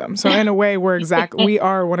and love them. So in a way, we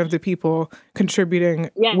are one of the people contributing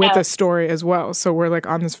with a story as well. So we're like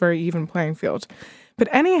on this very even playing field. But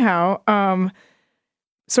anyhow,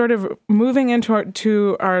 sort of moving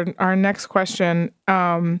into our next question.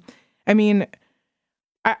 I mean,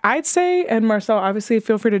 I'd say, and Marcel, obviously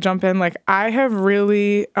feel free to jump in. Like, I have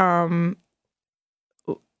really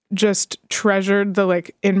just treasured the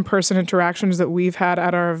like in-person interactions that we've had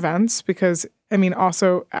at our events because, I mean,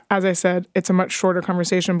 also, as I said, it's a much shorter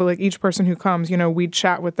conversation, but like each person who comes, you know, we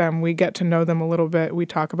chat with them, we get to know them a little bit, we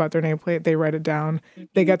talk about their nameplate, they write it down,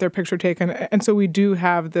 they get their picture taken. And so we do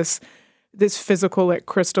have this physical like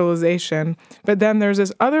crystallization. But then there's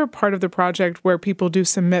this other part of the project where people do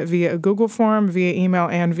submit via a Google form, via email,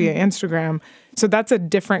 and via Instagram. So that's a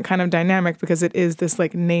different kind of dynamic because it is this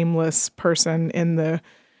like nameless person in the,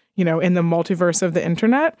 you know, in the multiverse of the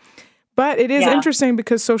internet. But it is interesting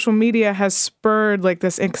because social media has spurred like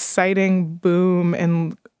this exciting boom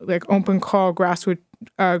in like open call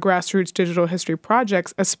grassroots digital history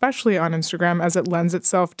projects, especially on Instagram, as it lends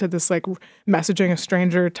itself to this like messaging a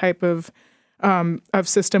stranger type of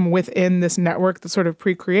system within this network that's sort of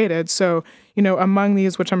pre-created. So, you know, among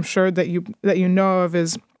these, which I'm sure that you know of,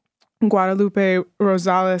 is Guadalupe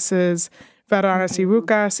Rosales' Veranas y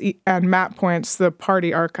Rucas and Map Points, the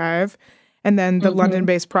Party Archive, and then the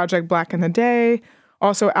London-based project Black in the Day.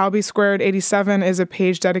 Also, Albie Squared 87 is a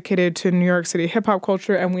page dedicated to New York City hip-hop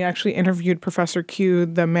culture, and we actually interviewed Professor Q,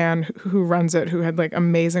 the man who runs it, who had like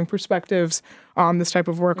amazing perspectives on this type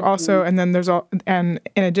of work also. And then and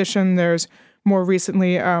in addition, there's more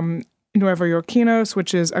recently Nuevo Yorkinos,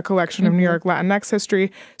 which is a collection of New York Latinx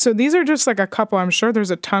history. So these are just like a couple. I'm sure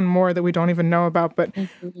there's a ton more that we don't even know about, but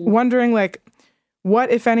wondering like,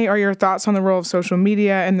 what, if any, are your thoughts on the role of social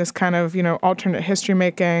media in this kind of, you know, alternate history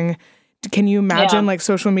making? Can you imagine like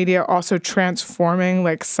social media also transforming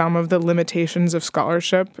like some of the limitations of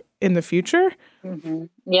scholarship in the future?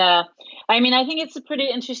 Yeah. I mean, I think it's a pretty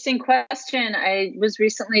interesting question. I was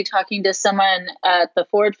recently talking to someone at the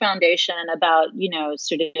Ford Foundation about, you know,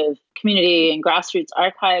 sort of community and grassroots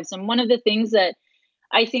archives. And one of the things that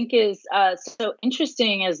I think is so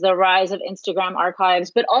interesting is the rise of Instagram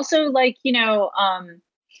archives, but also like, Facebook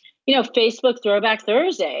Throwback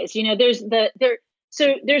Thursdays. You know, there's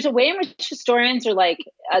a way in which historians are like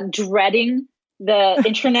dreading the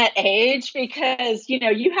internet age because, you know,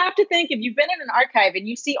 you have to think if you've been in an archive and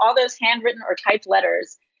you see all those handwritten or typed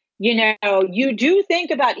letters, you know, you do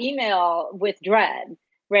think about email with dread,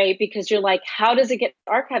 right? Because you're like, how does it get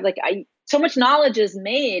archived? Like so much knowledge is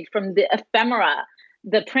made from the ephemera,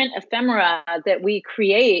 the print ephemera that we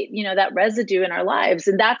create, you know, that residue in our lives.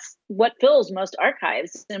 And that's what fills most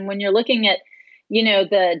archives. And when you're looking at, you know,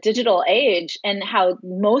 the digital age and how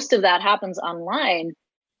most of that happens online,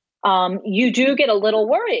 you do get a little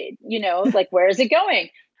worried, you know, like, where is it going?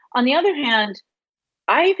 On the other hand,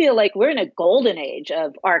 I feel like we're in a golden age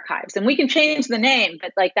of archives, and we can change the name,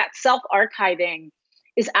 but like that self-archiving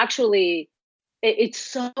is actually, it's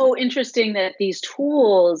so interesting that these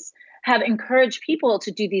tools have encouraged people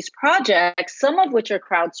to do these projects, some of which are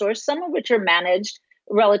crowdsourced, some of which are managed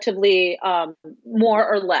relatively more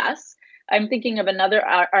or less. I'm thinking of another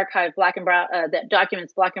archive, Black and Brown, that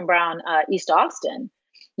documents Black and Brown East Austin,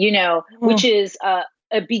 you know, which is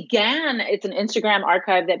it's an Instagram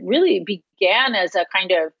archive that really began as a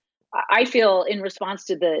kind of, I feel, in response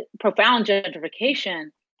to the profound gentrification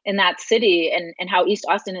in that city, and how East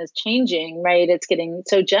Austin is changing, right? It's getting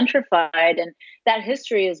so gentrified, and that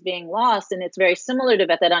history is being lost. And it's very similar to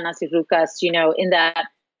Veteranas y Rucas, in that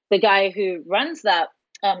the guy who runs that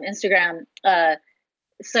Instagram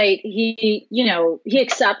site, he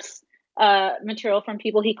accepts material from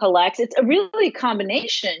people he collects. It's a really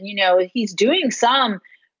combination. He's doing some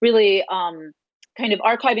really kind of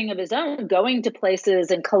archiving of his own, going to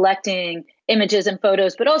places and collecting images and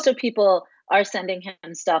photos, but also people are sending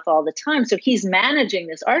him stuff all the time. So he's managing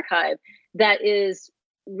this archive that is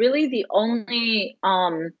really the only,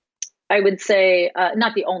 I would say,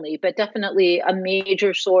 not the only, but definitely a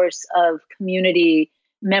major source of community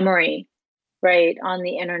memory, right, on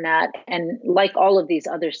the internet. And like all of these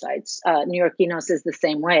other sites, New Yorkinos is the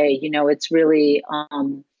same way. It's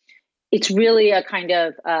really a kind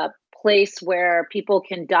of place where people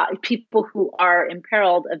can people who are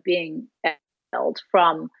imperiled of being expelled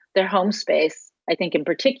from their home space, I think in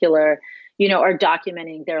particular, are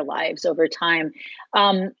documenting their lives over time.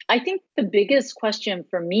 I think the biggest question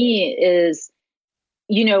for me is,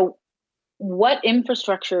 what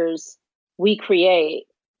infrastructures we create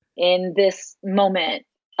in this moment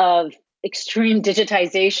of extreme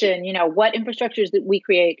digitization, what infrastructures that we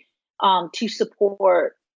create to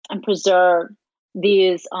support and preserve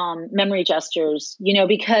these memory gestures,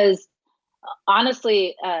 because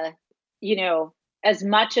honestly, as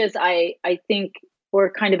much as I think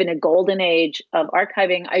we're kind of in a golden age of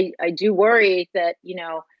archiving, I do worry that,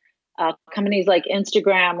 companies like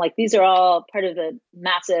Instagram, like these are all part of a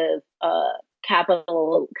massive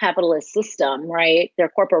capitalist system, right? They're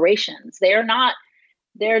corporations. They're not,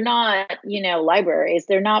 libraries.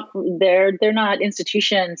 They're not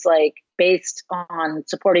institutions like based on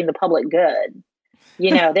supporting the public good.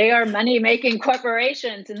 They are money-making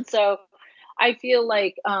corporations. And so I feel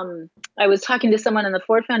like I was talking to someone in the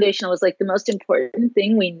Ford Foundation. I was like, the most important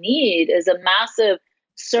thing we need is a massive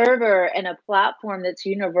server and a platform that's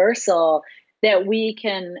universal that we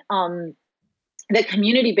can, that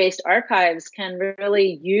community-based archives can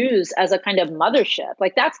really use as a kind of mothership.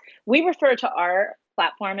 Like we refer to our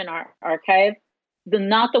platform and our archive,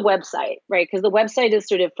 not the website, right? Because the website is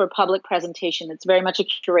sort of for public presentation. It's very much a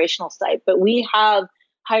curational site, but we have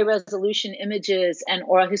high resolution images and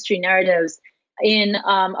oral history narratives in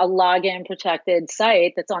a login protected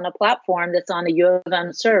site that's on a platform that's on a U of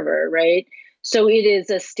M server, right? So it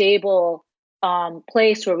is a stable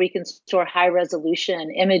place where we can store high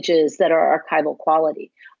resolution images that are archival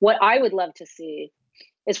quality. What I would love to see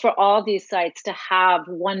is for all these sites to have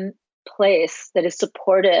one place that is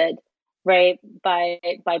supported, right, by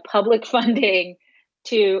public funding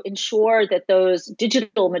to ensure that those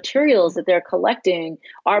digital materials that they're collecting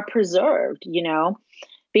are preserved,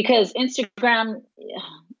 because Instagram,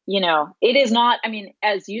 it is not,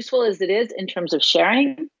 as useful as it is in terms of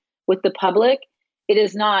sharing with the public, it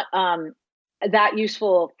is not that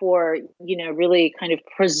useful for, really kind of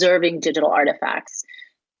preserving digital artifacts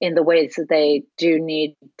in the ways that they do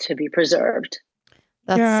need to be preserved.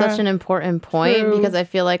 That's such an important point, because I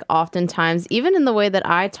feel like oftentimes, even in the way that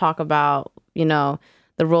I talk about,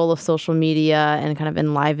 the role of social media and kind of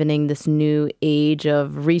enlivening this new age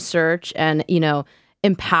of research and,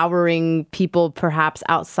 empowering people perhaps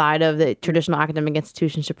outside of the traditional academic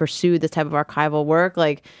institutions to pursue this type of archival work,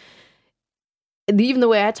 like even the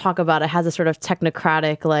way I talk about it has a sort of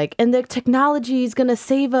technocratic, and the technology is going to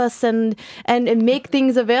save us and make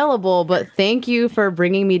things available. But thank you for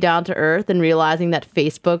bringing me down to earth and realizing that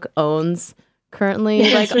Facebook owns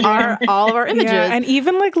currently all of our images. Yeah, and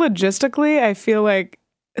even logistically, I feel like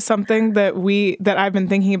something that I've been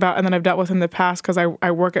thinking about and that I've dealt with in the past, because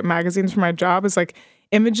I work at magazines for my job, is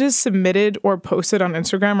images submitted or posted on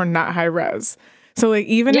Instagram are not high res. So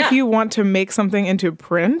even if you want to make something into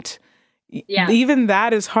print, even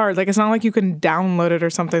that is hard. It's not like you can download it or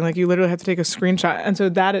something. You literally have to take a screenshot. And so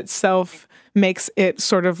that itself makes it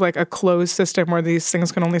sort of like a closed system where these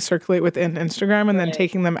things can only circulate within Instagram, and then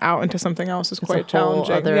taking them out into something else is quite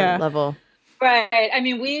challenging. Other level. Right.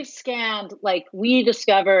 We've scanned, we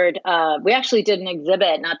discovered, we actually did an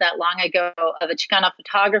exhibit not that long ago of a Chicana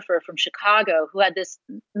photographer from Chicago who had this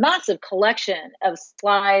massive collection of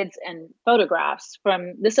slides and photographs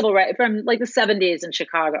from the civil rights, from the 70s in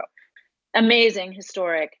Chicago. Amazing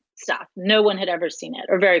historic stuff. No one had ever seen it,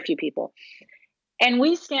 or very few people. And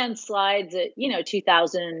we scanned slides at,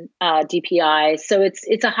 2000 DPI. So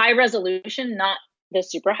it's a high resolution, not the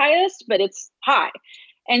super highest, but it's high.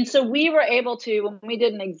 And so we were able to, when we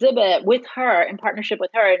did an exhibit with her, in partnership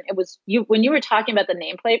with her, and it was when you were talking about the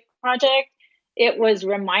nameplate project, it was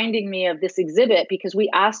reminding me of this exhibit, because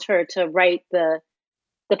we asked her to write the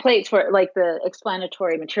the plates for like the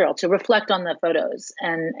explanatory material to reflect on the photos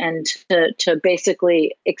and to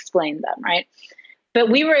basically explain them, right? But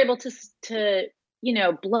we were able to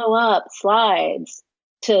blow up slides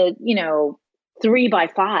to 3 by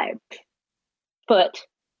 5 foot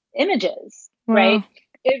images, Wow. right?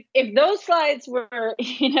 If those slides were,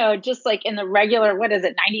 just like in the regular, what is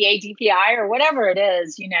it, 98 DPI or whatever it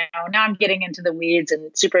is, now I'm getting into the weeds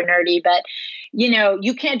and super nerdy, but,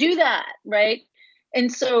 you can't do that, right?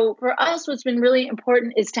 And so for us, what's been really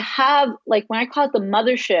important is to have, like, when I call it the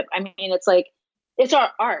mothership, I mean, it's like, it's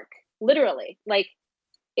our arc, literally. Like,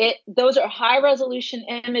 those are high resolution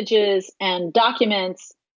images and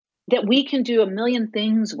documents that we can do a million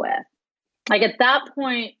things with. Like at that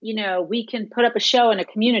point, we can put up a show in a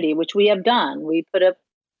community, which we have done. We put up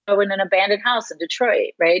a show in an abandoned house in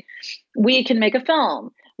Detroit, right? We can make a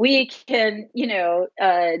film. We can,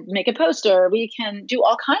 make a poster. We can do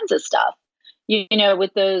all kinds of stuff,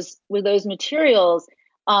 with those materials.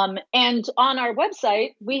 And on our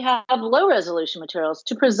website, we have low resolution materials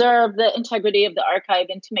to preserve the integrity of the archive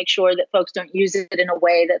and to make sure that folks don't use it in a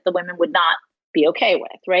way that the women would not be okay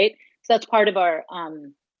with, right? So that's part of our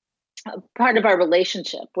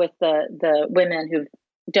relationship with the women who've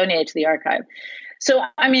donated to the archive. So,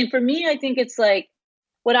 I mean, for me, I think it's like,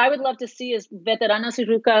 what I would love to see is Veteranas y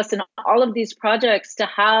Rucas and all of these projects to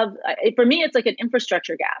have, for me, it's like an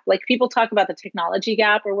infrastructure gap. Like people talk about the technology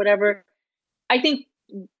gap or whatever. I think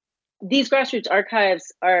these grassroots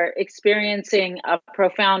archives are experiencing a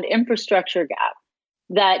profound infrastructure gap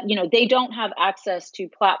that, they don't have access to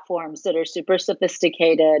platforms that are super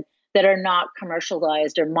sophisticated, that are not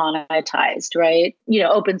commercialized or monetized, right?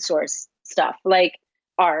 Open source stuff like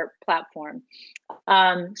our platform,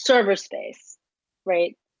 server space,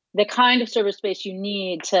 right? The kind of server space you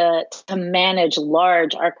need to manage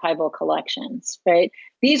large archival collections, right?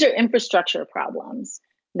 These are infrastructure problems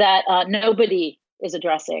that nobody is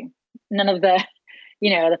addressing. None of the,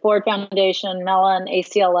 the Ford Foundation, Mellon,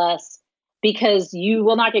 ACLS, because you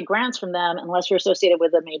will not get grants from them unless you're associated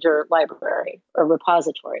with a major library or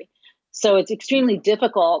repository. So it's extremely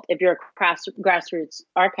difficult if you're a grassroots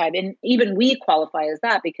archive. And even we qualify as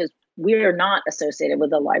that because we're not associated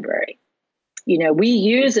with a library. We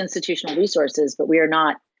use institutional resources, but we are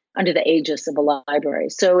not under the aegis of a library.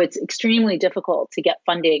 So it's extremely difficult to get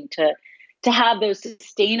funding to have those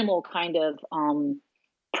sustainable kind of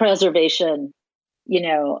preservation,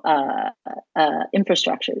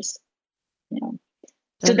 infrastructures.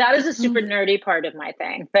 So that is a super nerdy part of my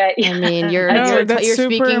thing, but I mean, you're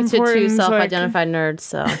speaking to two self-identified nerds,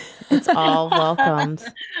 so it's all welcomed.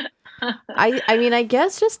 I mean, I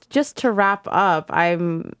guess just to wrap up, I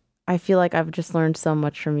feel like I've just learned so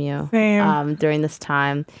much from you during this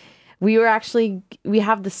time. We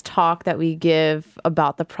have this talk that we give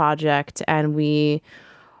about the project, and we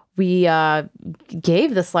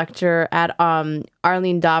gave this lecture at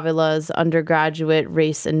Arlene Davila's undergraduate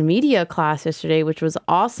race and media class yesterday, which was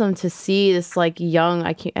awesome to see this like young,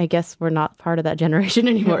 I guess we're not part of that generation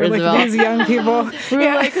anymore, Isabel. Like these young people.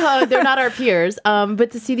 We're like, oh, they're not our peers.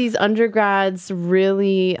 But to see these undergrads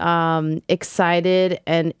really excited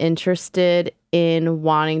and interested in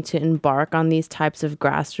wanting to embark on these types of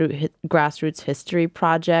grassroots history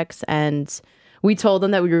projects. And we told them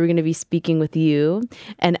that we were going to be speaking with you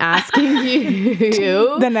and asking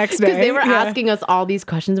you the next day, because they were asking us all these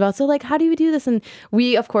questions about, so like, how do you do this? And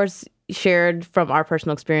we, of course, shared from our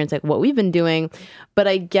personal experience, like what we've been doing. But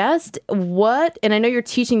I guess and I know you're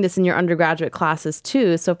teaching this in your undergraduate classes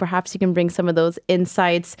too, so perhaps you can bring some of those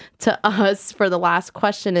insights to us for the last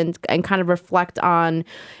question and kind of reflect on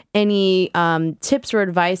any tips or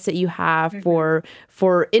advice that you have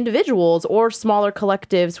for individuals or smaller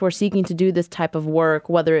collectives who are seeking to do this type of work,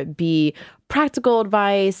 whether it be practical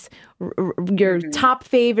advice, your top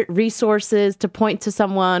favorite resources to point to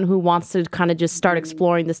someone who wants to kind of just start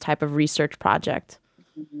exploring this type of research project.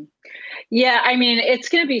 Yeah, I mean, it's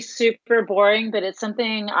going to be super boring, but it's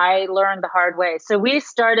something I learned the hard way. So we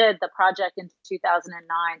started the project in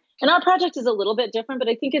 2009, and our project is a little bit different, but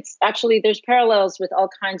I think it's actually, there's parallels with all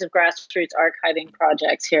kinds of grassroots archiving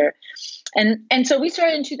projects here. And so we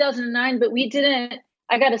started in 2009, but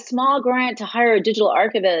I got a small grant to hire a digital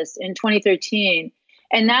archivist in 2013.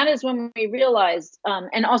 And that is when we realized,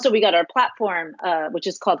 and also we got our platform, which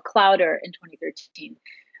is called Clowder, in 2013.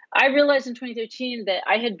 I realized in 2013 that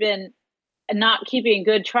I had been not keeping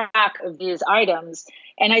good track of these items.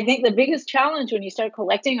 And I think the biggest challenge when you start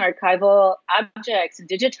collecting archival objects and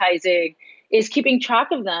digitizing is keeping track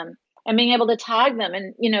of them and being able to tag them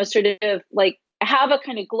and, sort of like have a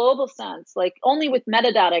kind of global sense. Like only with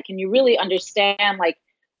metadata can you really understand like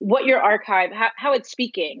what your archive, how it's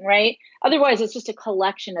speaking, right? Otherwise, it's just a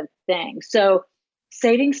collection of things. So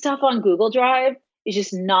saving stuff on Google Drive is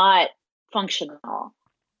just not functional,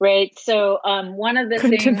 right? So one of the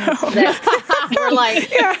Good to things know. that We're like,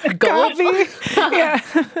 Yeah, gold. copy. Yeah.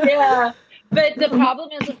 yeah. But the problem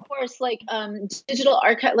is, of course, like digital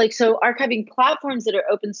archive, like so archiving platforms that are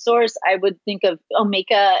open source, I would think of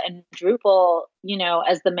Omeka and Drupal, you know,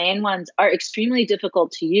 as the main ones, are extremely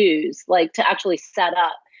difficult to use, like to actually set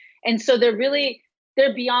up. And so they're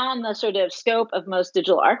beyond the sort of scope of most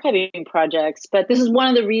digital archiving projects. But this is one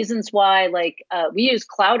of the reasons why, like, we use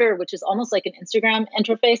Clowder, which is almost like an Instagram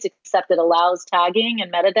interface, except it allows tagging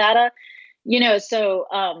and metadata. You know, so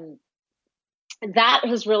that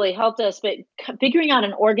has really helped us. But figuring out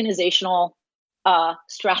an organizational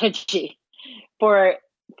strategy for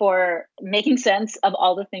making sense of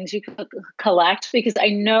all the things you collect, because I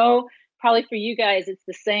know probably for you guys it's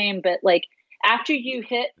the same, but like after you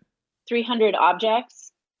hit 300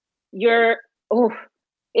 objects,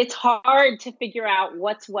 it's hard to figure out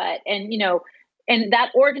what's what. And, you know, and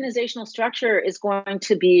that organizational structure is going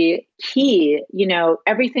to be key, you know,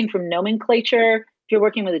 everything from nomenclature. If you're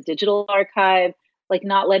working with a digital archive, like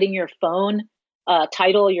not letting your phone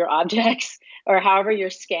title your objects or however you're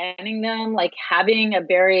scanning them, like having a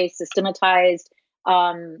very systematized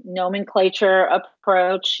nomenclature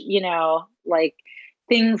approach, you know, like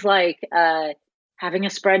things like having a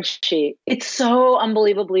spreadsheet. It's so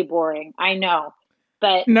unbelievably boring, I know,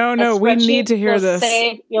 but No, we need to hear will this.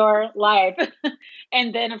 save your life.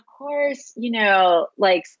 And then, of course, you know,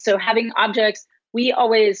 like, so having objects, we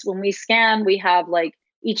always, when we scan, we have like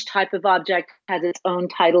each type of object has its own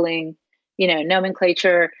titling, you know,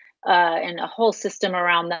 nomenclature, and a whole system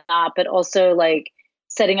around that, but also like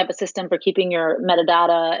setting up a system for keeping your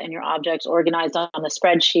metadata and your objects organized on the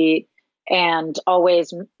spreadsheet, and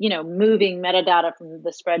always, you know, moving metadata from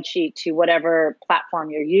the spreadsheet to whatever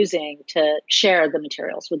platform you're using to share the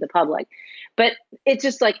materials with the public. But it's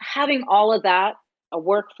just like having all of that, a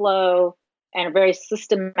workflow and a very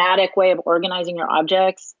systematic way of organizing your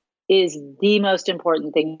objects is the most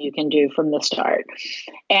important thing you can do from the start.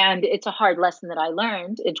 And it's a hard lesson that I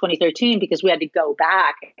learned in 2013 because we had to go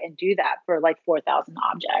back and do that for like 4,000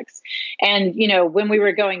 objects. And, you know, when we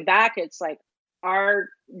were going back, it's like our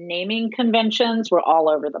naming conventions were all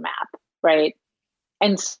over the map, right?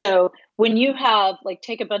 And so when you have like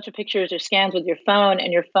take a bunch of pictures or scans with your phone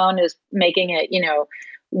and your phone is making it, you know,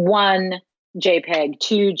 1 JPEG,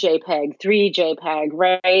 2 JPEG, 3 JPEG,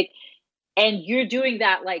 right? And you're doing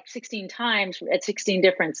that like 16 times at 16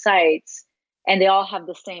 different sites, and they all have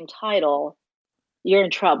the same title, you're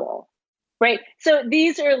in trouble, right? So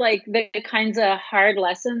these are like the kinds of hard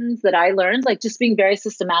lessons that I learned, like just being very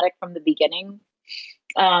systematic from the beginning.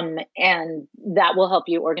 And that will help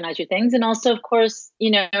you organize your things. And also, of course,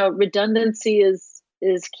 you know, redundancy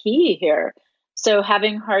is key here. So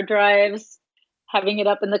having hard drives, having it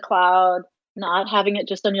up in the cloud, not having it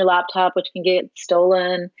just on your laptop, which can get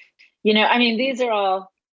stolen. You know, I mean, these are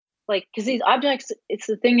all like, because these objects, it's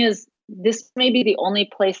the thing is, this may be the only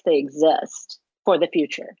place they exist for the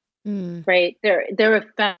future, right? They're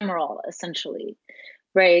ephemeral, essentially,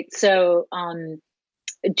 right? So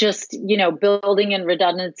just, you know, building in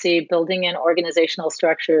redundancy, building in organizational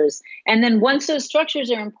structures. And then once those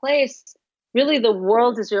structures are in place, really the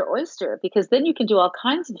world is your oyster, because then you can do all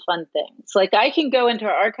kinds of fun things. Like I can go into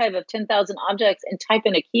our archive of 10,000 objects and type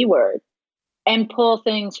in a keyword and pull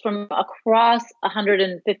things from across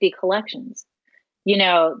 150 collections, you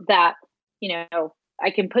know, that, you know,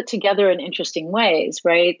 I can put together in interesting ways,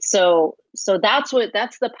 right? So that's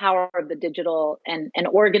the power of the digital and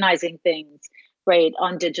organizing things, right,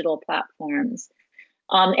 on digital platforms.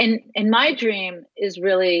 And my dream is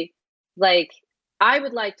really like, I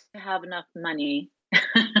would like to have enough money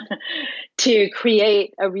to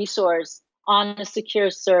create a resource on a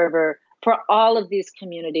secure server for all of these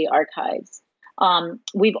community archives.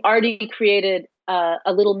 We've already created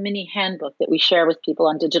a little mini handbook that we share with people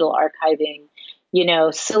on digital archiving, you know,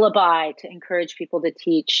 syllabi to encourage people to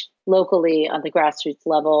teach locally on the grassroots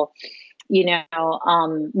level, you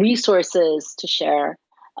know, resources to share.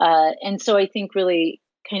 And so I think really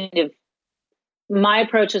kind of my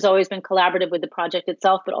approach has always been collaborative with the project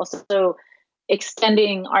itself, but also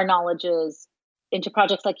extending our knowledges into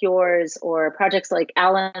projects like yours or projects like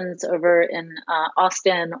Alan's over in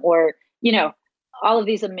Austin, or, you know, all of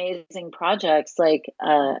these amazing projects. Like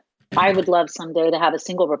I would love someday to have a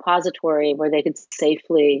single repository where they could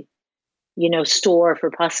safely, you know, store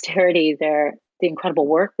for posterity the incredible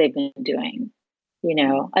work they've been doing. You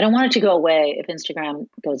know, I don't want it to go away if Instagram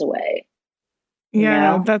goes away.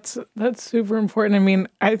 Yeah, know? that's super important. I mean,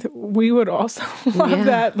 we would also love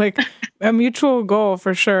that, like a mutual goal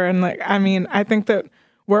for sure. And like, I mean, I think that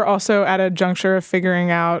we're also at a juncture of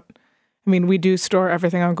figuring out. I mean, we do store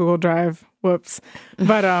everything on Google Drive. Whoops,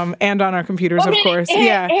 but and on our computers, of course.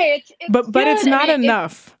 Yeah, it's but it's not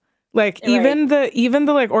enough. Like even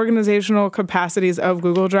the like organizational capacities of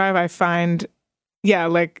Google Drive, I find. Yeah,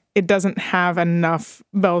 like it doesn't have enough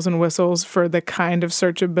bells and whistles for the kind of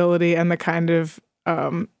searchability and the kind of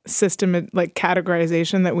system like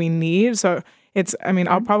categorization that we need. So it's, I mean,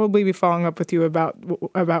 I'll probably be following up with you about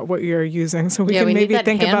what you're using, so we can maybe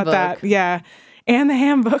think handbook. about that. Yeah, and the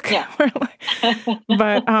handbook. Yeah.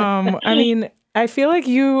 But I mean, I feel like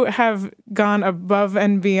you have gone above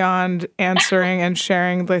and beyond answering and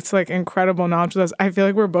sharing this like incredible knowledge with us. I feel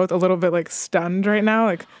like we're both a little bit like stunned right now,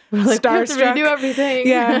 like starstruck. We do everything.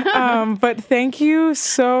 Yeah. But thank you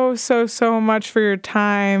so much for your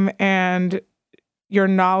time and your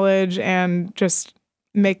knowledge and just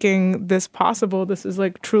making this possible. This is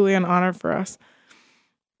like truly an honor for us.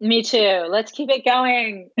 Me too. Let's keep it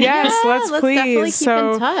going. Yes, let's Definitely please. keep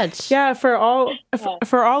in touch. Yeah, for all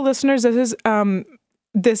listeners,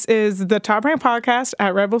 this is the Top Rank Podcast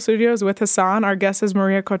at Red Bull Studios with Hassan. Our guest is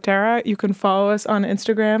Maria Cotera. You can follow us on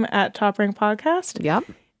Instagram at Top Rank Podcast. Yep.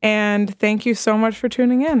 And thank you so much for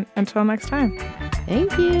tuning in. Until next time.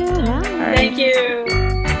 Thank you. Bye. Thank you.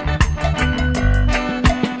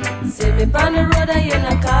 See me on the road and you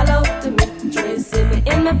not call out to me. Try see me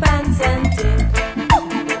in my pants and thing.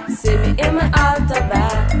 See me in my outer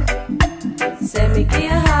back. Say me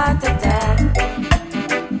give a heart attack.